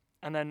then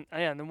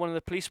one of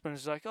the policemen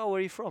is like, oh, where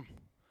are you from?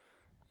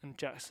 And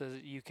Jack says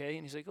UK,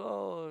 and he's like,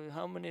 oh,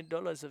 how many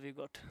dollars have you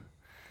got?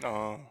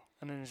 Oh.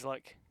 And then he's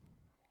like,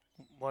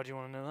 why do you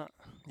want to know that?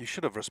 You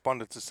should have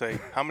responded to say,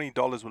 how many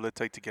dollars will it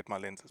take to get my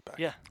lenses back?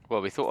 Yeah.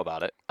 Well, we thought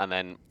about it, and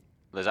then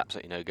there's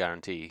absolutely no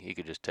guarantee. He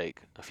could just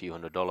take a few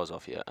 $100s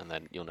off you, and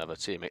then you'll never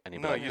see him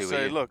anymore. No, you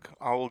say, look,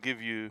 I will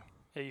give you.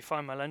 Yeah, you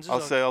find my lenses.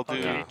 I'll give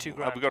you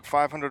 $2,000. Have we got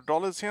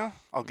 $500 here?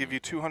 I'll give you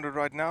 $200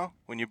 right now.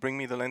 When you bring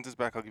me the lenses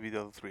back, I'll give you the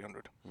other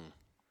 $300.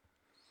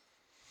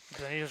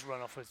 Then he just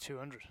run off with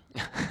 200.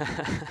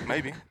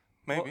 Maybe.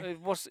 Well,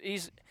 he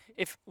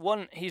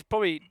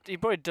probably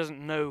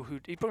doesn't know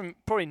who. He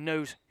probably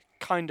knows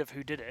kind of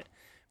who did it,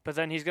 but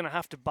then he's going to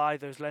have to buy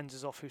those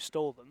lenses off who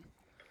stole them,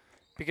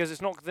 because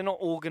they're not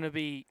all going to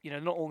be,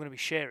 not all going to be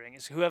sharing.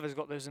 It's whoever's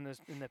got those in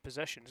their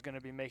possession is going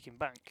to be making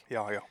bank.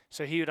 Yeah.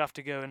 So he would have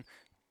to go and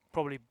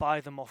probably buy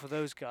them off of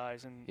those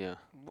guys, and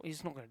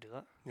he's not going to do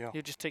that. Yeah.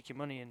 He'll just take your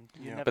money and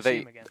you never But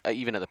see him again.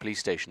 Even at the police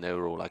station, they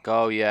were all like,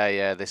 "Oh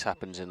yeah, this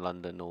happens in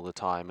London all the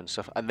time and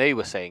stuff." And they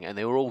were saying, and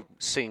they were all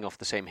singing off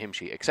the same hymn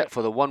sheet, except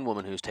for the one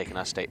woman who was taking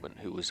our statement,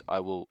 who was,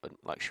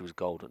 she was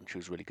golden, she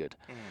was really good.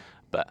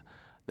 But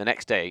the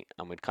next day,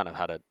 and we'd kind of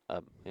had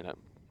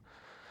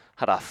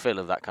had our fill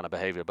of that kind of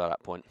behaviour by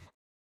that point,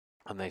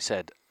 and they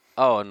said,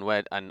 "Oh,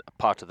 and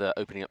part of the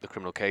opening up the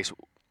criminal case,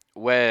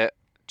 where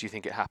do you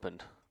think it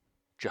happened?"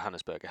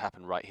 Johannesburg. It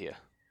happened right here.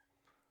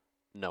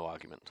 No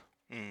argument.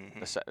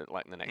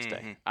 The next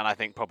day, and I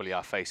think probably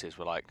our faces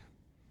were like,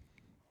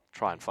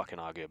 try and fucking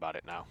argue about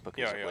it now,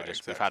 because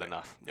we've had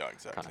enough. Yeah,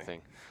 exactly. Kind of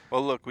thing.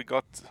 Well, look, you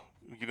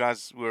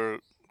guys were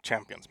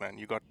champions, man.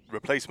 You got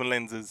replacement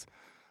lenses.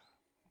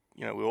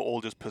 We were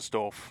all just pissed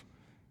off,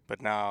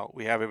 but now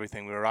we have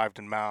everything. We arrived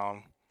in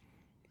Maun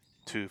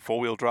to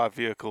 4-wheel drive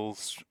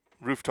vehicles,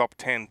 rooftop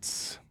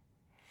tents,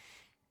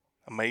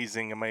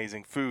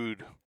 amazing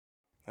food.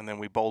 And then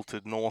we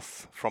bolted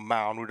north from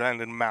Maun. We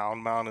landed in Maun.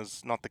 Maun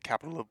is not the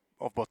capital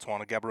of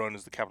Botswana. Gaborone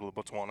is the capital of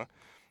Botswana.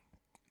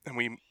 And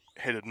we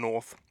headed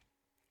north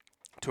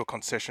to a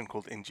concession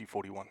called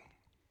NG41.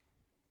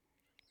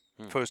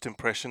 First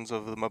impressions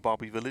of the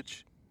Mababi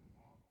village,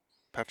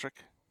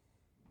 Patrick?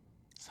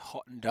 It's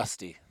hot and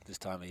dusty this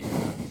time of year.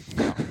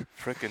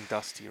 Frickin'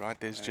 dusty,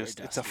 right?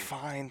 It's a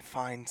fine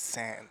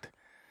sand.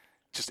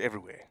 Just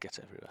everywhere. Gets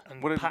everywhere.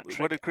 And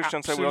What did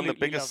Christian say? We're on the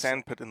biggest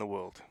sand pit in the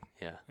world.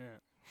 Yeah.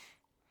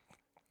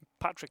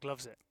 Patrick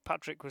loves it.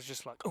 Patrick was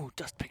just like, "Oh,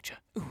 dust picture.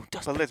 Ooh,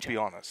 dust But picture." let's be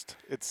honest.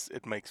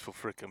 It makes for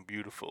frickin'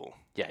 beautiful.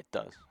 Yeah, it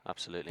does.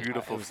 Absolutely.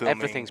 Beautiful filming.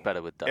 Everything's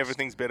better with dust.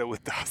 Everything's better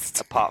with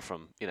dust. Apart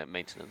from,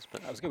 maintenance.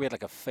 But I was going to be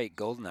like a fake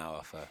golden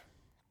hour for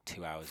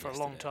 2 hours for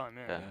yesterday. a long time.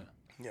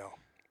 Yeah.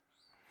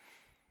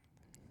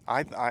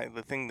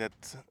 The thing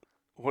that,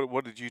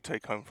 what did you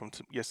take home from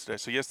yesterday?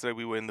 So yesterday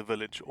we were in the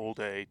village all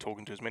day,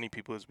 talking to as many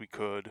people as we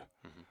could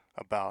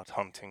about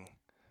hunting,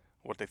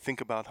 what they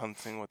think about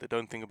hunting, what they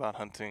don't think about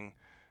hunting.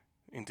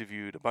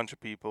 Interviewed a bunch of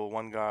people.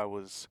 One guy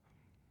was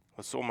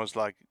almost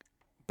like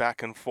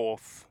back and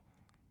forth.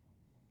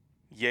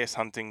 Yes,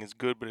 hunting is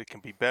good, but it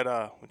can be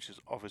better, which is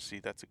obviously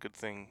that's a good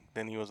thing.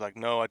 Then he was like,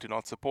 "No, I do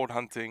not support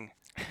hunting."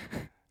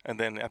 And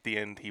then at the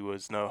end he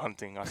was, "No,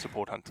 hunting, I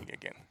support hunting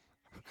again,"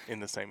 in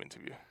the same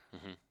interview.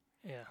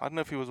 Yeah. I don't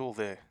know if he was all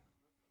there.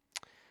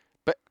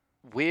 But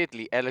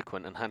weirdly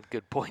eloquent and had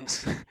good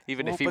points,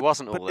 even if he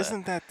wasn't all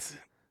there. But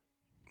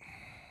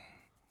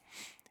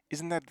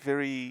isn't that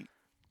very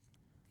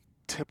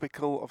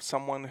typical of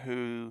someone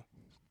who,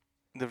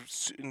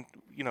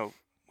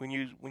 when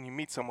you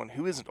meet someone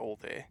who isn't all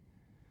there,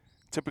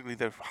 typically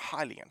they're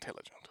highly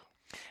intelligent.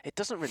 It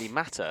doesn't really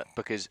matter,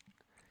 because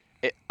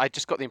I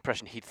just got the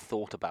impression he'd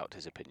thought about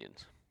his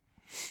opinions.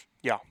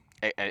 Yeah.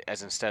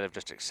 As instead of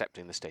just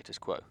accepting the status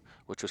quo,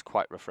 which was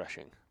quite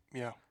refreshing.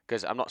 Yeah.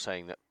 Because I'm not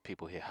saying that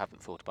people here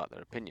haven't thought about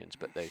their opinions,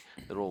 but they're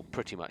all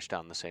pretty much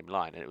down the same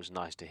line, and it was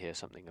nice to hear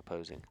something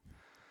opposing.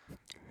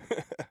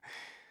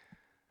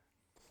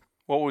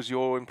 What was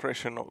your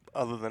impression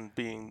other than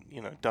being,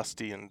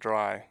 dusty and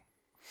dry,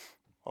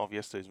 of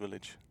yesterday's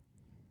village?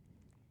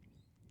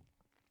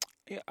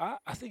 Yeah,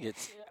 I think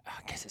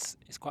I guess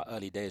it's quite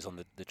early days on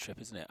the trip,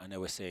 isn't it? I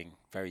know we're seeing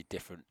very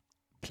different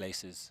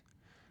places,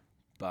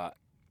 but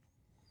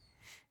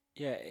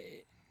yeah,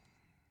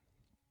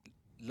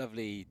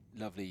 lovely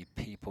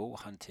people.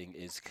 Hunting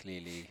is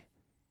clearly,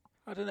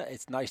 I don't know,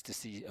 it's nice to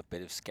see a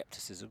bit of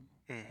skepticism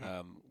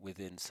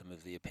within some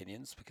of the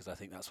opinions, because I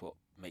think that's what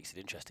makes it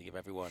interesting. If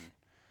everyone,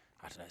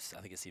 I don't know,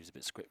 I think it seems a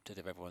bit scripted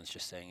if everyone's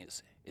just saying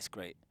it's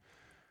great.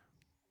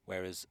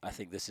 Whereas I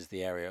think this is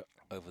the area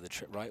over the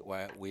trip, right,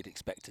 where we'd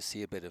expect to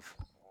see a bit of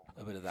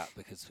that,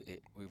 because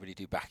we really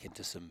do back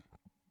into some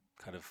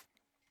kind of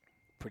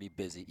pretty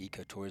busy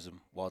ecotourism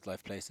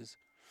wildlife places.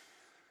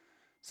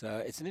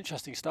 So it's an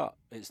interesting start.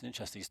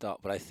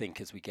 But I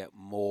think as we get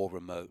more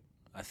remote,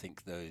 I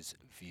think those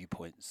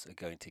viewpoints are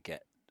going to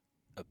get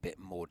a bit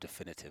more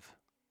definitive.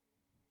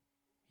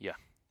 Yeah.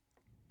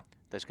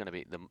 There's going to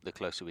be, the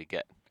closer we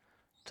get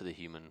to the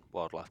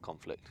human-wildlife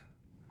conflict,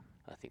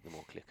 I think the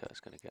more clear-cut it's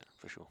going to get,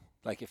 for sure.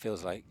 Like, it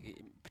feels like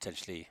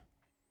potentially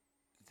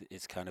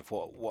it's kind of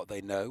what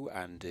they know,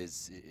 and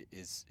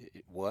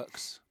it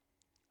works.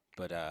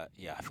 But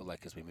yeah, I feel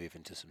like as we move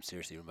into some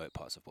seriously remote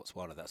parts of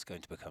Botswana, that's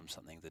going to become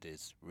something that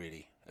is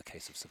really a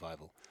case of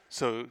survival.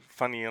 So,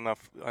 funny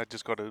enough, I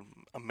just got a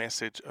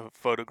message, a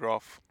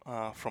photograph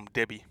from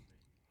Debbie.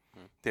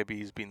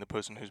 Debbie's been the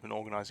person who's been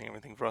organizing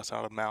everything for us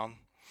out of Maun.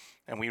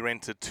 And we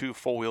rented 2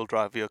 4-wheel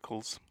drive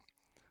vehicles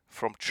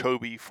from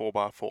Chobe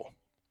 4x4.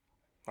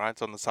 Right,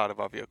 it's on the side of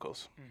our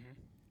vehicles. Mm-hmm.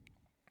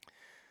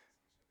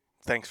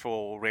 Thanks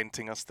for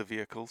renting us the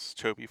vehicles,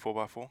 Chobe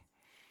 4x4.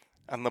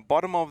 And the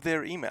bottom of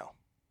their email,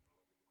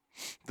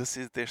 this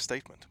is their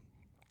statement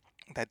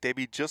that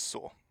Debbie just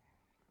saw.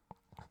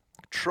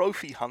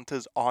 Trophy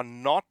hunters are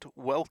not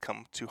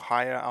welcome to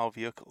hire our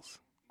vehicles.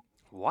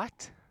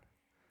 What?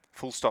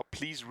 Full stop.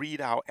 Please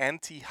read our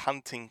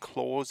anti-hunting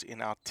clause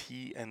in our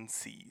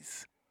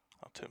T&Cs,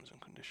 our terms and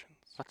conditions.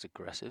 That's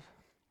aggressive.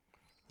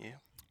 Yeah.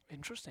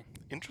 Interesting.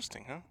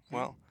 Interesting, huh?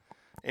 Well,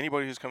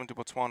 anybody who's coming to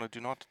Botswana, do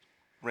not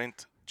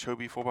rent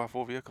Chobe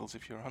 4x4 vehicles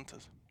if you're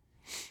hunters.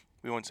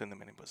 We won't send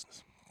them any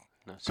business.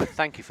 No, so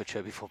thank you for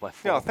Chobe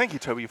 4x4. Yeah, thank you,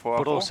 Chobe 4x4.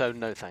 But also,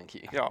 no thank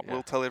you. Yeah,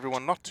 we'll tell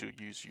everyone not to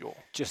use your...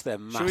 Just their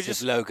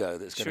massive logo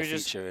that's going to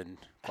feature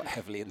quite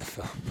heavily in the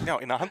film. No,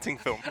 in a hunting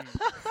film.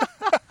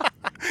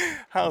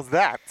 How's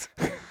that?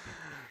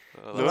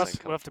 We'll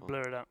have to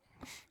blur it out.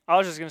 I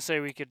was just going to say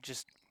we could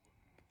just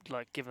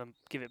like give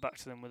it back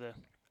to them with a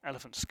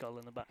elephant skull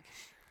in the back.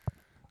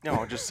 No,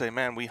 I'll just say,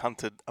 man, we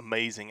hunted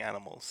amazing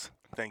animals.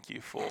 Thank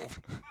you for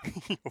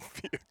your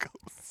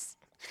vehicles.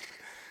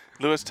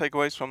 Lewis,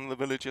 takeaways from the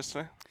village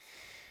yesterday?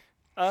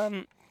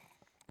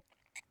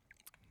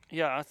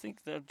 Yeah, I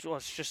think that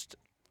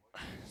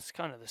it's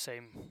kind of the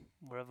same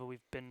wherever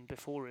we've been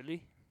before,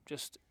 really.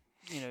 Just,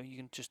 you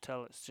can just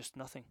tell it's just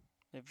nothing.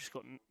 They've just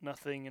got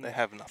nothing. And they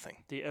have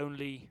nothing. The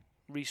only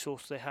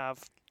resource they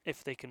have,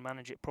 if they can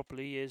manage it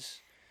properly,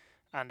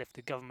 and if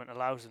the government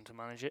allows them to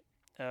manage it,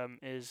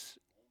 is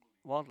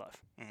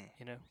wildlife.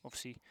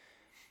 Obviously.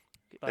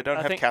 They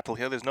don't have cattle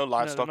here. There's no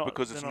livestock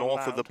because it's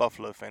north of the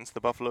buffalo fence.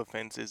 The buffalo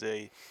fence is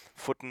a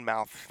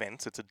foot-and-mouth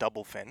fence. It's a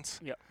double fence.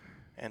 Yeah.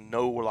 And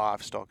no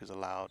livestock is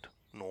allowed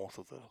north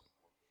of the...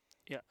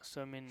 Yeah,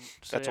 so I mean...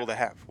 that's all they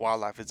have.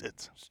 Wildlife is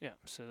it. Yeah,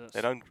 so that's...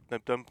 They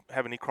don't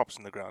have any crops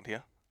in the ground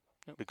here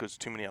because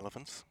too many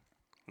elephants.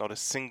 Not a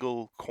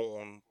single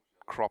corn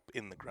crop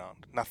in the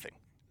ground. Nothing.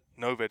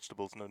 No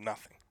vegetables, no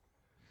nothing.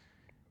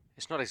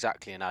 It's not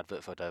exactly an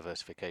advert for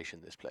diversification,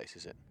 this place,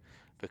 is it?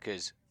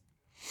 Because...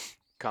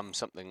 come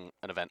an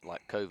event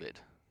like COVID,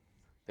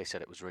 they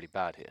said it was really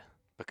bad here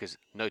because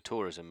no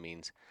tourism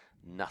means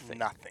nothing.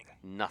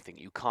 Nothing.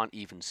 You can't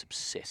even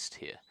subsist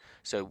here.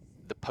 So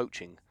the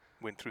poaching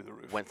went through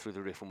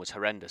the roof and was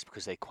horrendous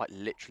because they quite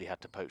literally had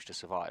to poach to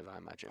survive, I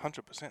imagine.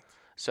 100%.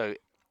 So,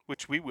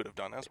 which we would have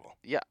done as well.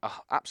 Yeah,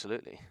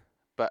 absolutely.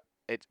 But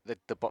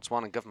the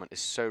Botswana government is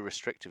so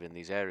restrictive in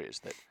these areas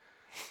that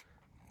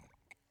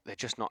they're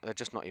just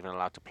not even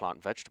allowed to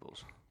plant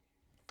vegetables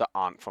that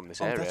aren't from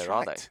this area,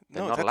 are they?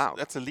 They're not allowed.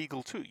 That's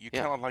illegal too. You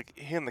cannot, like,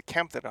 here in the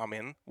camp that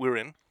we're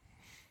in,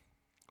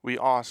 we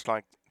asked,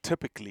 like,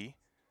 typically,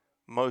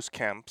 most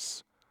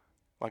camps,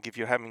 like, if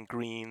you're having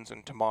greens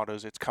and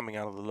tomatoes, it's coming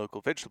out of the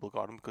local vegetable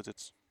garden because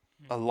it's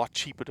a lot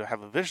cheaper to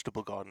have a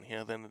vegetable garden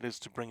here than it is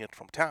to bring it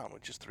from town,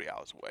 which is 3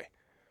 hours away.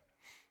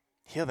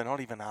 Here, they're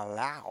not even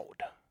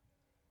allowed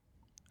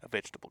a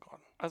vegetable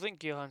garden. I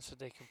think Johan said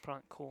they can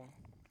plant corn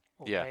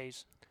or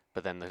maize.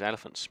 But then the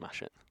elephants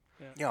smash it.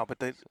 Yeah,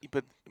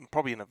 but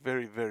probably in a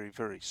very, very,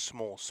 very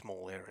small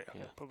area.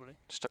 Yeah, probably.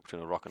 Stuck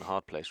between a rock and a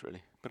hard place,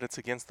 really. But it's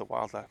against the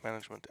Wildlife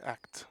Management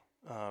Act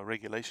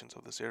regulations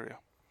of this area.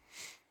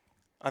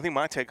 I think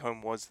my take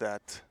home was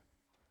that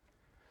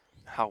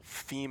how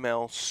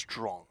female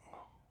strong.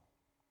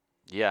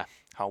 Yeah.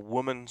 How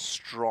woman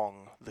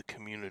strong the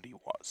community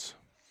was.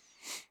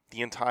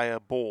 The entire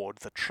board,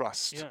 the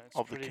trust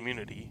of the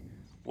community,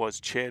 was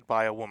chaired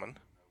by a woman,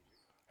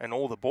 and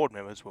all the board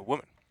members were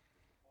women.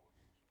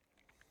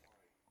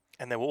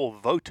 And they were all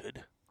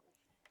voted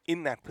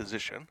in that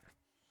position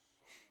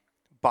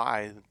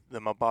by the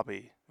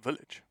Mababe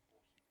village.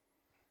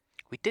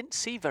 We didn't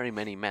see very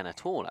many men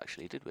at all,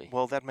 actually, did we?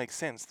 Well, that makes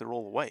sense. They're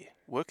all away,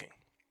 working.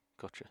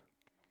 Gotcha.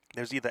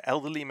 There's either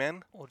elderly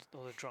men, or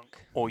they're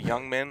drunk, or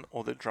young men,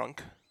 or they're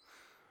drunk,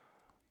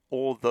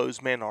 or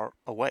those men are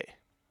away,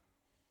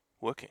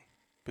 working,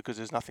 because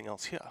there's nothing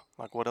else here.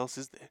 Like, what else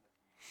is there?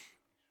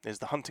 There's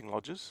the hunting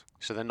lodges.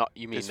 So they're not.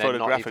 You mean There's they're not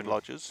photographic even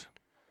lodges.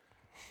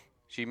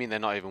 So you mean they're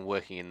not even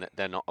working in?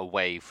 They're not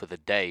away for the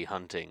day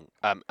hunting,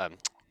 Oh,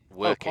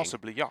 working.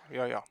 possibly, yeah.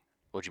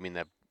 Or do you mean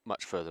they're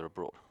much further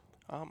abroad?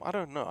 I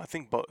don't know. I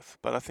think both,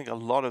 but I think a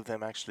lot of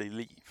them actually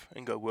leave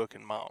and go work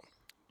in Maun.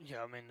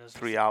 Yeah, I mean, there's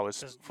 3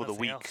 hours there's for the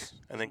nothing week, else.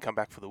 and then come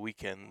back for the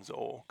weekends,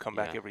 or come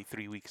back Yeah. every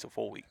 3 weeks or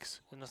 4 weeks.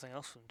 There's nothing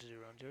else for them to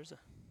do around here, is there?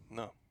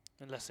 No.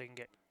 Unless they can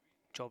get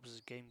jobs as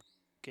game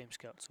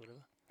scouts or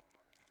whatever.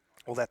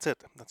 Well, that's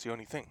it. That's the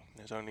only thing.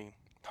 There's only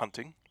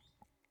hunting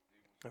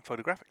and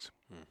photographics.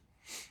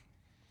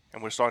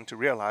 And we're starting to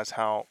realize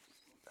how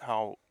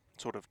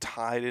sort of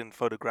tied in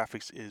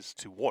photographics is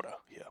to water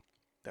here.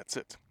 That's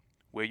it.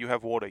 Where you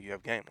have water, you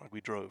have game. Like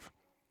we drove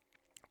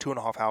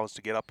 2.5 hours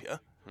to get up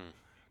here.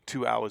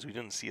 2 hours, we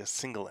didn't see a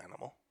single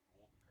animal.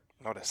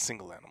 Not a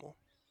single animal.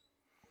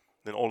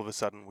 Then all of a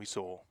sudden, we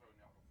saw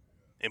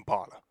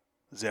impala,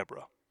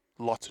 zebra,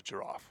 lots of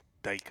giraffe,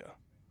 duiker.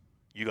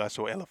 You guys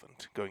saw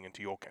elephant going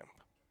into your camp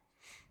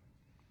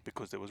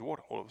because there was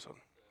water all of a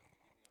sudden.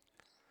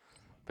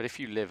 But if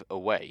you live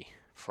away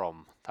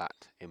from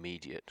that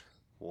immediate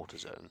water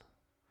zone,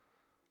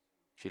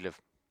 if you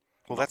live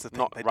That's the thing.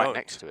 not They right don't.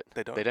 next to it,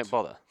 They they don't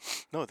bother.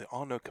 No, there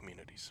are no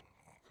communities.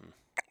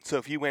 So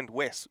if you went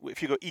west,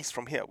 if you go east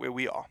from here, where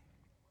we are,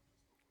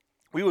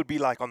 we would be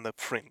like on the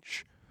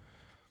fringe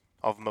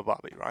of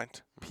Mababe,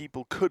 right?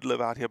 People could live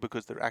out here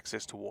because there's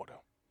access to water.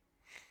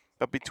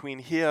 But between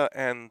here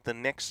and the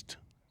next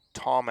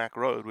tarmac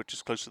road, which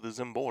is close to the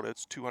Zim border,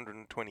 it's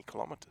 220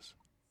 kilometers.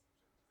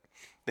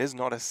 There's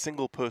not a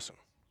single person.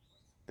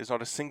 There's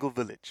not a single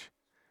village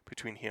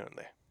between here and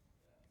there.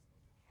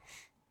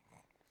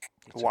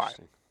 Why?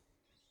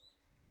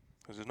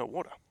 Because there's no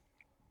water.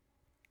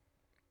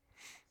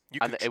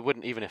 And it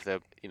wouldn't, even if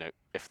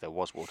if there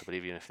was water, but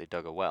even if they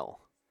dug a well,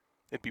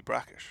 it'd be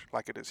brackish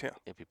like it is here.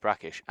 It'd be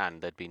brackish, and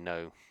there'd be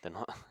no. They're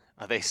not.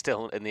 Are they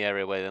still in the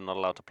area where they're not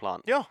allowed to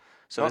plant? Yeah.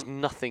 So there's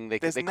nothing they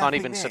can't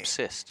even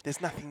subsist.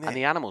 There's nothing there. And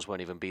the animals won't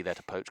even be there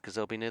to poach because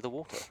they'll be near the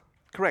water.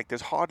 Correct.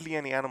 There's hardly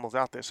any animals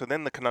out there. So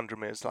then the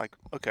conundrum is like,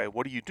 okay,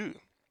 what do you do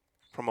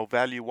from a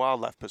value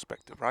wildlife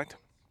perspective, right?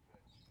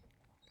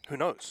 Who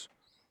knows?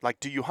 Like,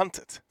 do you hunt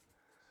it?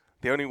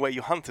 The only way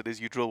you hunt it is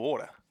you drill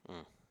water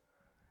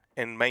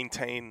and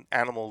maintain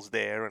animals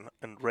there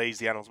and raise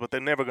the animals. But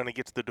they're never going to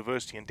get to the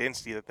diversity and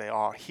density that they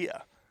are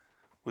here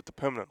with the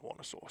permanent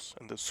water source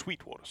and the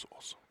sweet water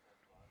source.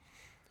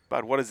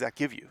 But what does that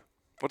give you?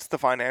 What's the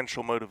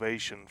financial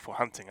motivation for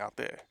hunting out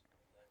there?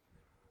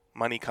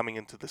 Money coming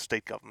into the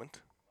state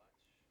government.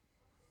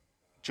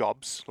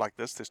 Jobs like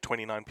this. There's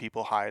 29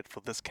 people hired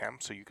for this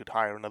camp, so you could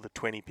hire another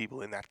 20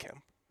 people in that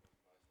camp.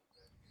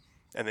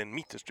 And then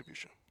meat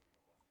distribution.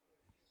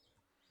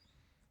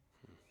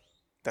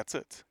 That's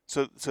it.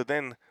 So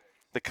then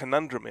the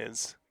conundrum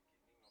is,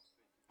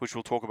 which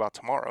we'll talk about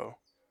tomorrow,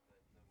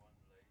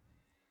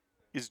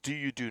 is do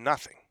you do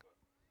nothing?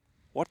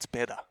 What's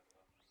better?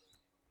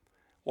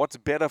 What's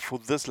better for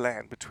this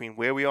land between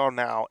where we are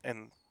now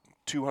and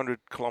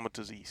 200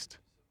 kilometers east?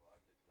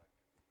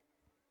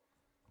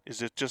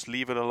 Is it just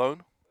leave it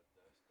alone?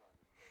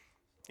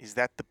 Is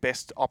that the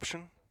best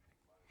option?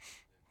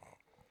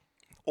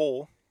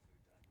 Or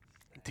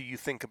do you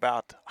think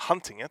about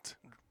hunting it,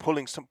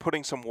 putting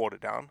some water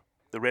down?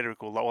 The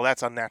rhetoric will, well,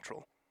 that's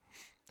unnatural.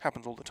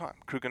 Happens all the time.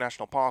 Kruger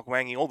National Park,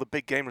 Wangi, all the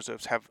big game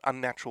reserves have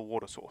unnatural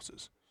water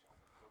sources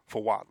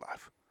for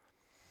wildlife.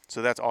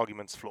 So that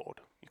argument's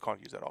flawed. You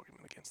can't use that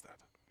argument against that.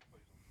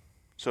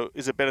 So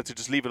is it better to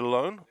just leave it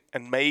alone?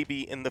 And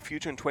maybe in the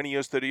future, in 20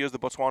 years, 30 years, the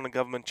Botswana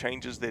government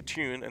changes their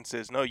tune and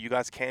says, no, you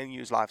guys can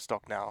use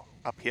livestock now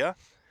up here.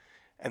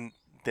 And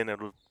then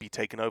it'll be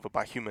taken over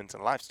by humans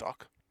and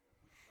livestock.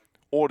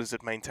 Or is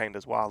it maintained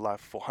as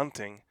wildlife for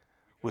hunting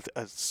with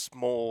a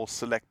small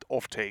select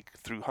offtake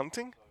through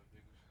hunting?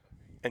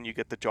 And you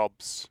get the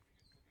jobs,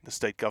 the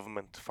state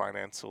government,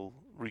 financial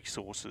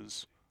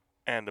resources,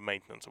 and the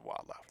maintenance of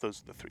wildlife.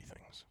 Those are the three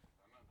things.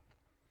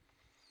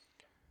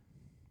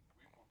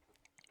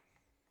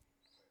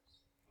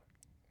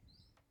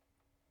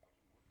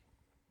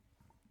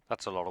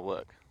 That's a lot of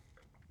work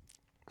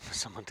for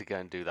someone to go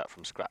and do that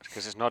from scratch,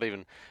 because it's not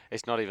even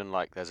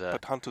like there's a.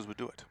 But hunters would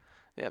do it.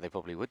 Yeah, they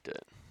probably would do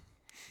it.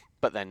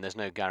 But then there's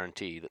no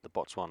guarantee that the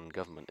Botswanan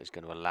government is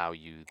going to allow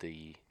you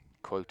the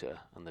quota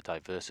and the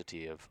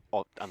diversity of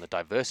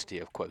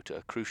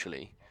quota,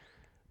 crucially,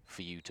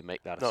 for you to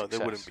make that a success. No,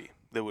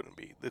 there wouldn't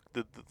be.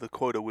 The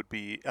quota would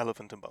be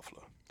elephant and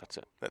buffalo. That's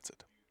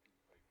it.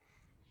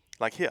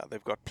 Like here,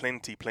 they've got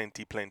plenty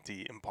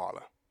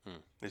impala.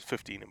 There's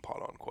 15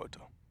 impala on quota.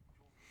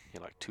 Yeah,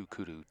 like 2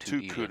 kudu, 2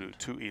 eland. 2 kudu,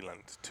 2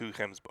 eland, 2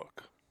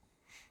 gemsbok.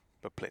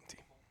 But plenty.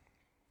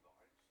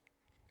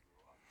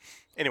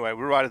 Anyway,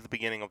 we're right at the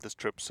beginning of this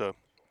trip, so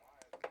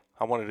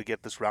I wanted to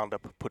get this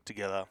roundup put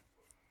together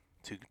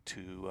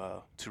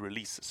to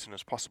release as soon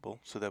as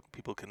possible so that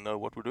people can know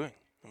what we're doing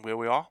and where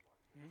we are.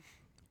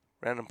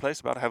 Random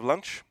place, about to have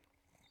lunch.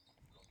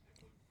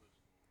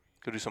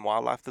 Go do some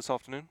wildlife this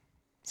afternoon.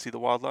 See the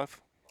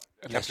wildlife.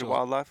 Capture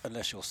wildlife.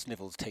 Unless your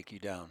snivels take you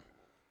down.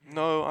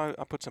 No,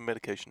 I put some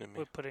medication in me.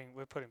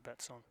 We're putting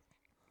bets on.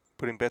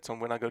 Putting bets on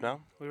when I go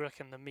down. We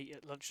reckon the meet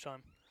at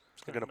lunchtime.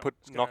 They're going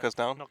to knock us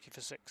down. Knock you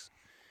for 6.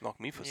 Knock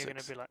me for 6. You're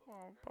going to be like,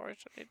 oh, boys,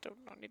 I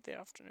need the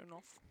afternoon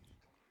off.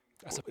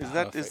 Is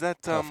that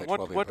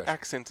what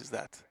accent is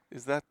that?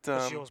 Is that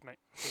That's yours, mate.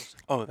 Yours.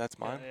 Oh, that's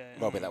mine.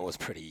 Yeah. Robbie, that was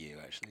pretty you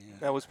actually. Yeah.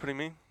 That was pretty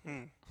me.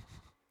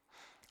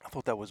 I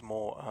thought that was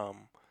more.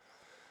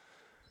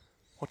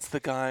 What's the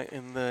guy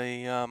in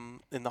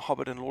the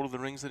Hobbit and Lord of the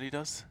Rings that he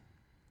does?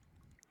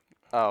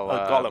 Oh,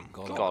 Gollum.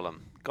 That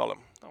wasn't Gollum.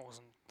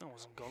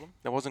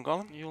 That wasn't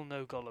Gollum? You'll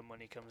know Gollum when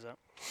he comes out.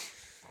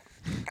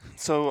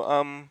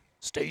 So,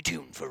 stay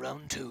tuned for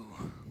round 2.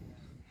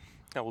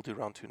 Yeah, we'll do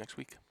round 2 next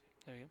week.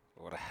 There you go.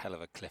 What a hell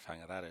of a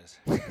cliffhanger that is.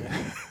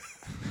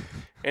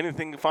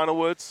 Anything, final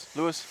words,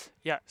 Lewis?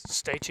 Yeah,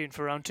 stay tuned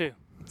for round 2.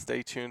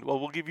 Stay tuned. Well,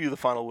 we'll give you the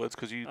final words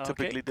because you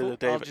typically cool. did a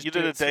David. You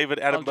did a David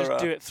Attenborough. I'll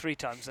just do it 3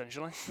 times then,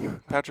 shall I?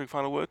 Patrick,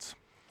 final words?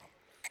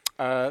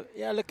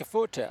 Yeah, looking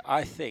forward to it.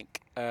 I think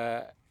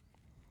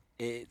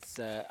it's.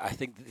 I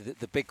think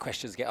the big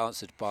questions get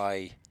answered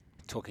by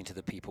talking to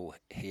the people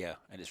here,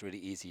 and it's really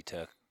easy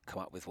to come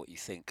up with what you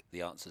think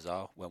the answers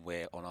are when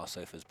we're on our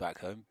sofas back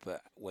home.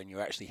 But when you're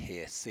actually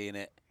here, seeing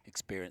it,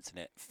 experiencing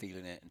it,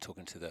 feeling it, and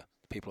talking to the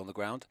people on the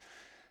ground,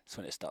 that's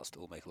when it starts to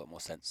all make a lot more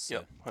sense. So,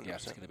 Yep, 100%. yeah,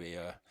 it's going to be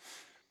a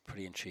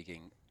pretty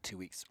intriguing 2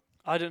 weeks.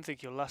 I don't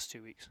think you'll last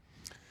 2 weeks.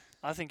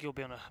 I think you'll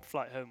be on a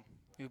flight home.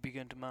 You'll be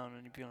going to Maun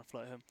and you'll be on a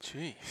flight home.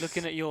 Jeez.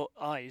 Looking at your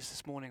eyes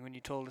this morning when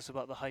you told us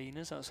about the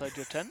hyenas outside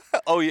your tent.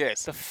 Oh,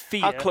 yes. The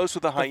fear. How close were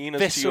the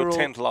hyenas to your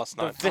tent last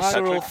night? The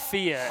visceral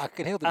fear. I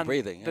could hear them and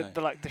breathing.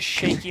 Yeah. the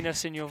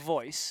shakiness in your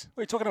voice.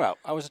 What are you talking about?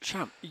 I was a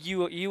champ.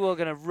 You are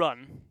going to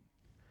run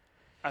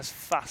as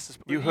fast as...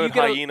 You heard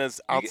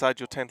hyenas outside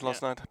your tent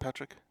last night,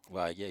 Patrick?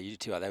 Well, yeah, you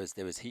too.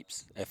 There was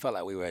heaps. It felt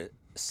like we were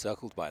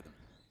circled by them.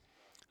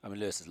 I mean,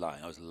 Lewis is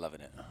lying. I was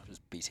loving it. I was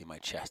just beating my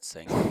chest,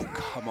 saying,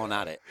 "Come on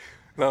at it."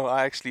 No,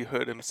 I actually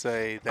heard him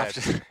say that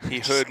he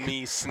heard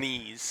me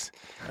sneeze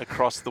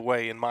across the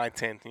way in my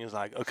tent, and he was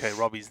like, "Okay,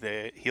 Robbie's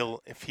there.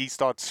 If he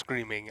starts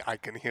screaming, I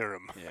can hear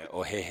him." Yeah,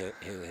 or hear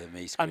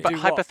me scream. But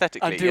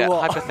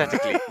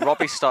hypothetically,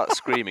 Robbie starts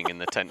screaming in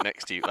the tent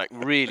next to you, like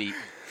really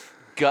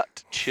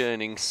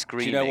gut-churning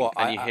screaming. Do you know what?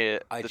 And you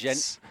hear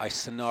I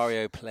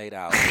scenario played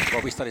out.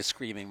 Robbie started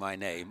screaming my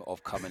name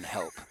of "Come and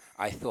help."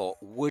 I thought,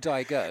 would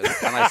I go?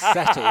 And I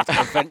settled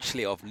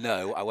eventually of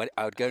no. I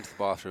would go into the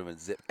bathroom and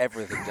zip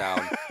everything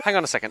down. Hang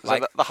on a second.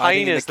 Like so the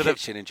hyenas in the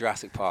kitchen in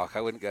Jurassic Park.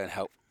 I wouldn't go and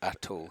help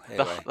at all.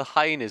 Anyway. The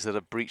hyenas that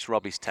have breached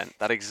Robbie's tent,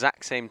 that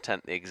exact same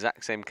tent, the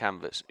exact same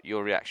canvas,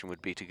 your reaction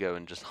would be to go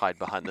and just hide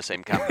behind the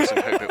same canvas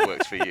and hope it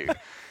works for you.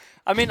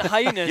 I mean,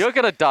 hyenas... You're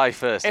going to die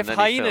first. If and then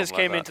hyenas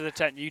came like into the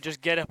tent, you just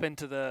get up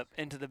into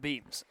the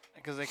beams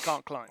because they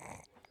can't climb.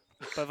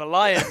 But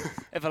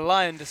if a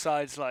lion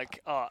decides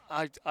like, oh,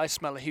 I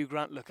smell a Hugh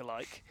Grant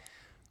lookalike,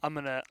 I'm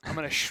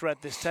gonna shred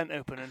this tent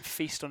open and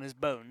feast on his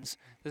bones.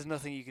 There's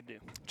nothing you can do.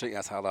 I think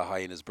that's how the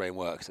hyena's brain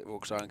works. It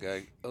walks around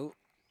going, oh,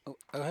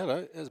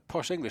 hello, there's a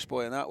posh English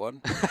boy in that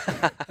one.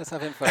 Let's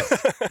have him first.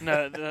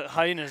 No, the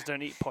hyenas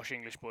don't eat posh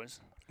English boys.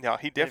 Yeah,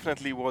 he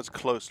definitely was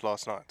close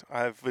last night.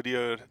 I have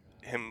videoed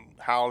him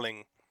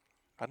howling.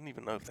 I don't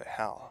even know if they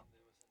howl.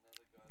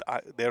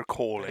 They're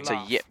calling. It's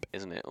a yip,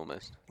 isn't it,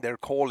 almost? They're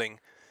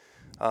calling.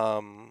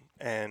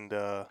 And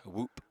a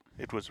whoop.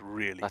 It was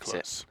really That's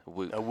close. It. A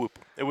whoop. A whoop.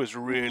 It was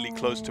really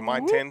close to my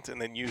tent,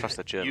 and then you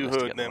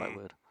heard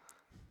them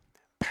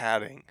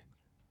padding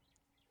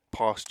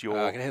past your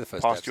I can hear the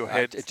footsteps. your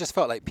head. It just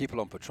felt like people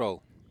on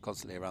patrol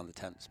constantly around the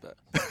tents, but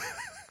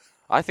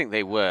I think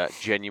they were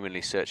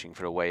genuinely searching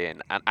for a way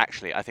in, and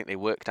actually I think they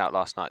worked out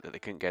last night that they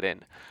couldn't get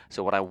in.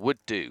 So what I would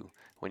do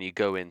when you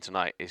go in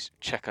tonight is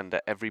check under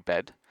every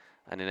bed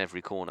and in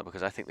every corner,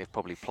 because I think they've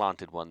probably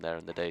planted one there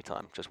in the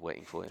daytime, just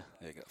waiting for you.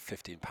 You've got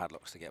 15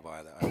 padlocks to get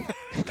by there.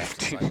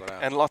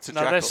 And lots of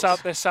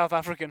jackals. They're South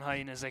African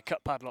hyenas. They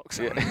cut padlocks.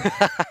 Yeah.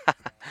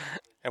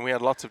 And we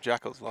had lots of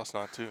jackals last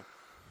night too.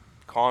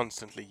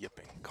 Constantly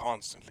yipping.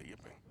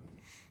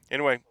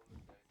 Anyway,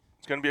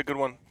 it's going to be a good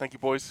one. Thank you,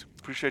 boys.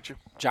 Appreciate you.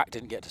 Jack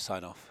didn't get to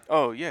sign off.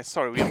 Oh, yeah,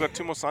 sorry. We've got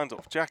 2 more signs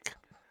off. Jack,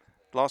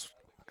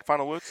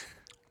 final words?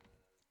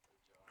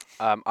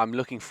 I'm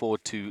looking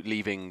forward to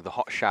leaving the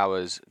hot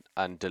showers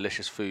and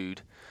delicious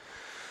food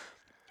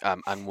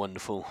and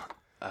wonderful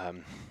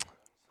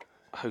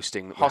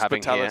hosting that we're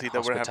having here.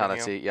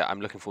 Hospitality. Yeah,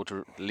 I'm looking forward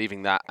to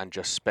leaving that and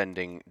just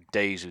spending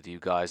days with you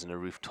guys in a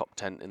rooftop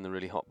tent in the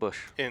really hot bush.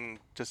 In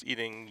just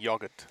eating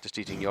yogurt.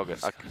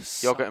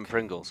 Yogurt and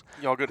Pringles.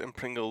 Yogurt and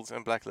Pringles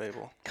and Black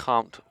Label.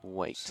 Can't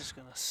wait. It's just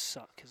going to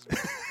suck, isn't it?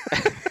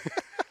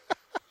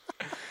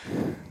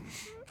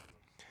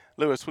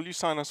 Lewis, will you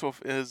sign us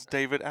off as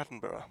David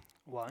Attenborough?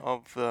 Why?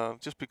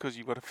 Just because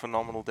you've got a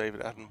phenomenal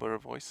David Attenborough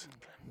voice.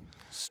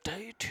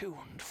 Stay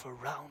tuned for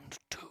round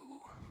 2.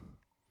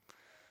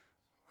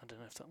 I don't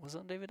know if that was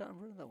David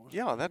Attenborough. That was.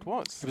 Yeah, that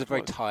was. He was a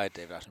very tired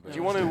David Attenborough. Do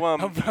you want to?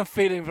 I'm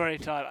feeling very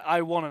tired.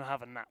 I want to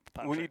have a nap.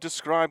 Patrick. Will you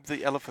describe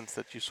the elephants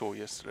that you saw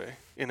yesterday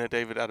in a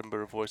David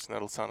Attenborough voice, and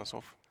that'll sign us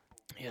off?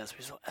 Yes,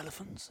 we saw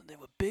elephants, and they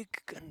were big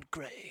and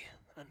grey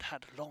and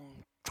had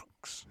long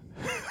trunks.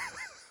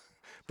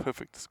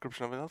 Perfect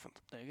description of an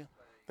elephant. There you go.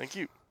 Thank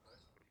you.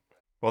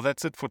 Well,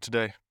 that's it for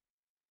today.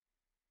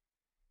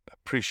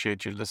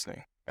 Appreciate you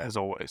listening, as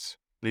always.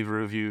 Leave a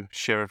review,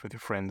 share it with your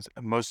friends,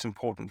 and most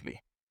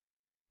importantly,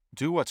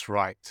 do what's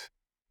right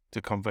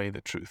to convey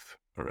the truth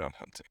around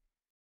hunting.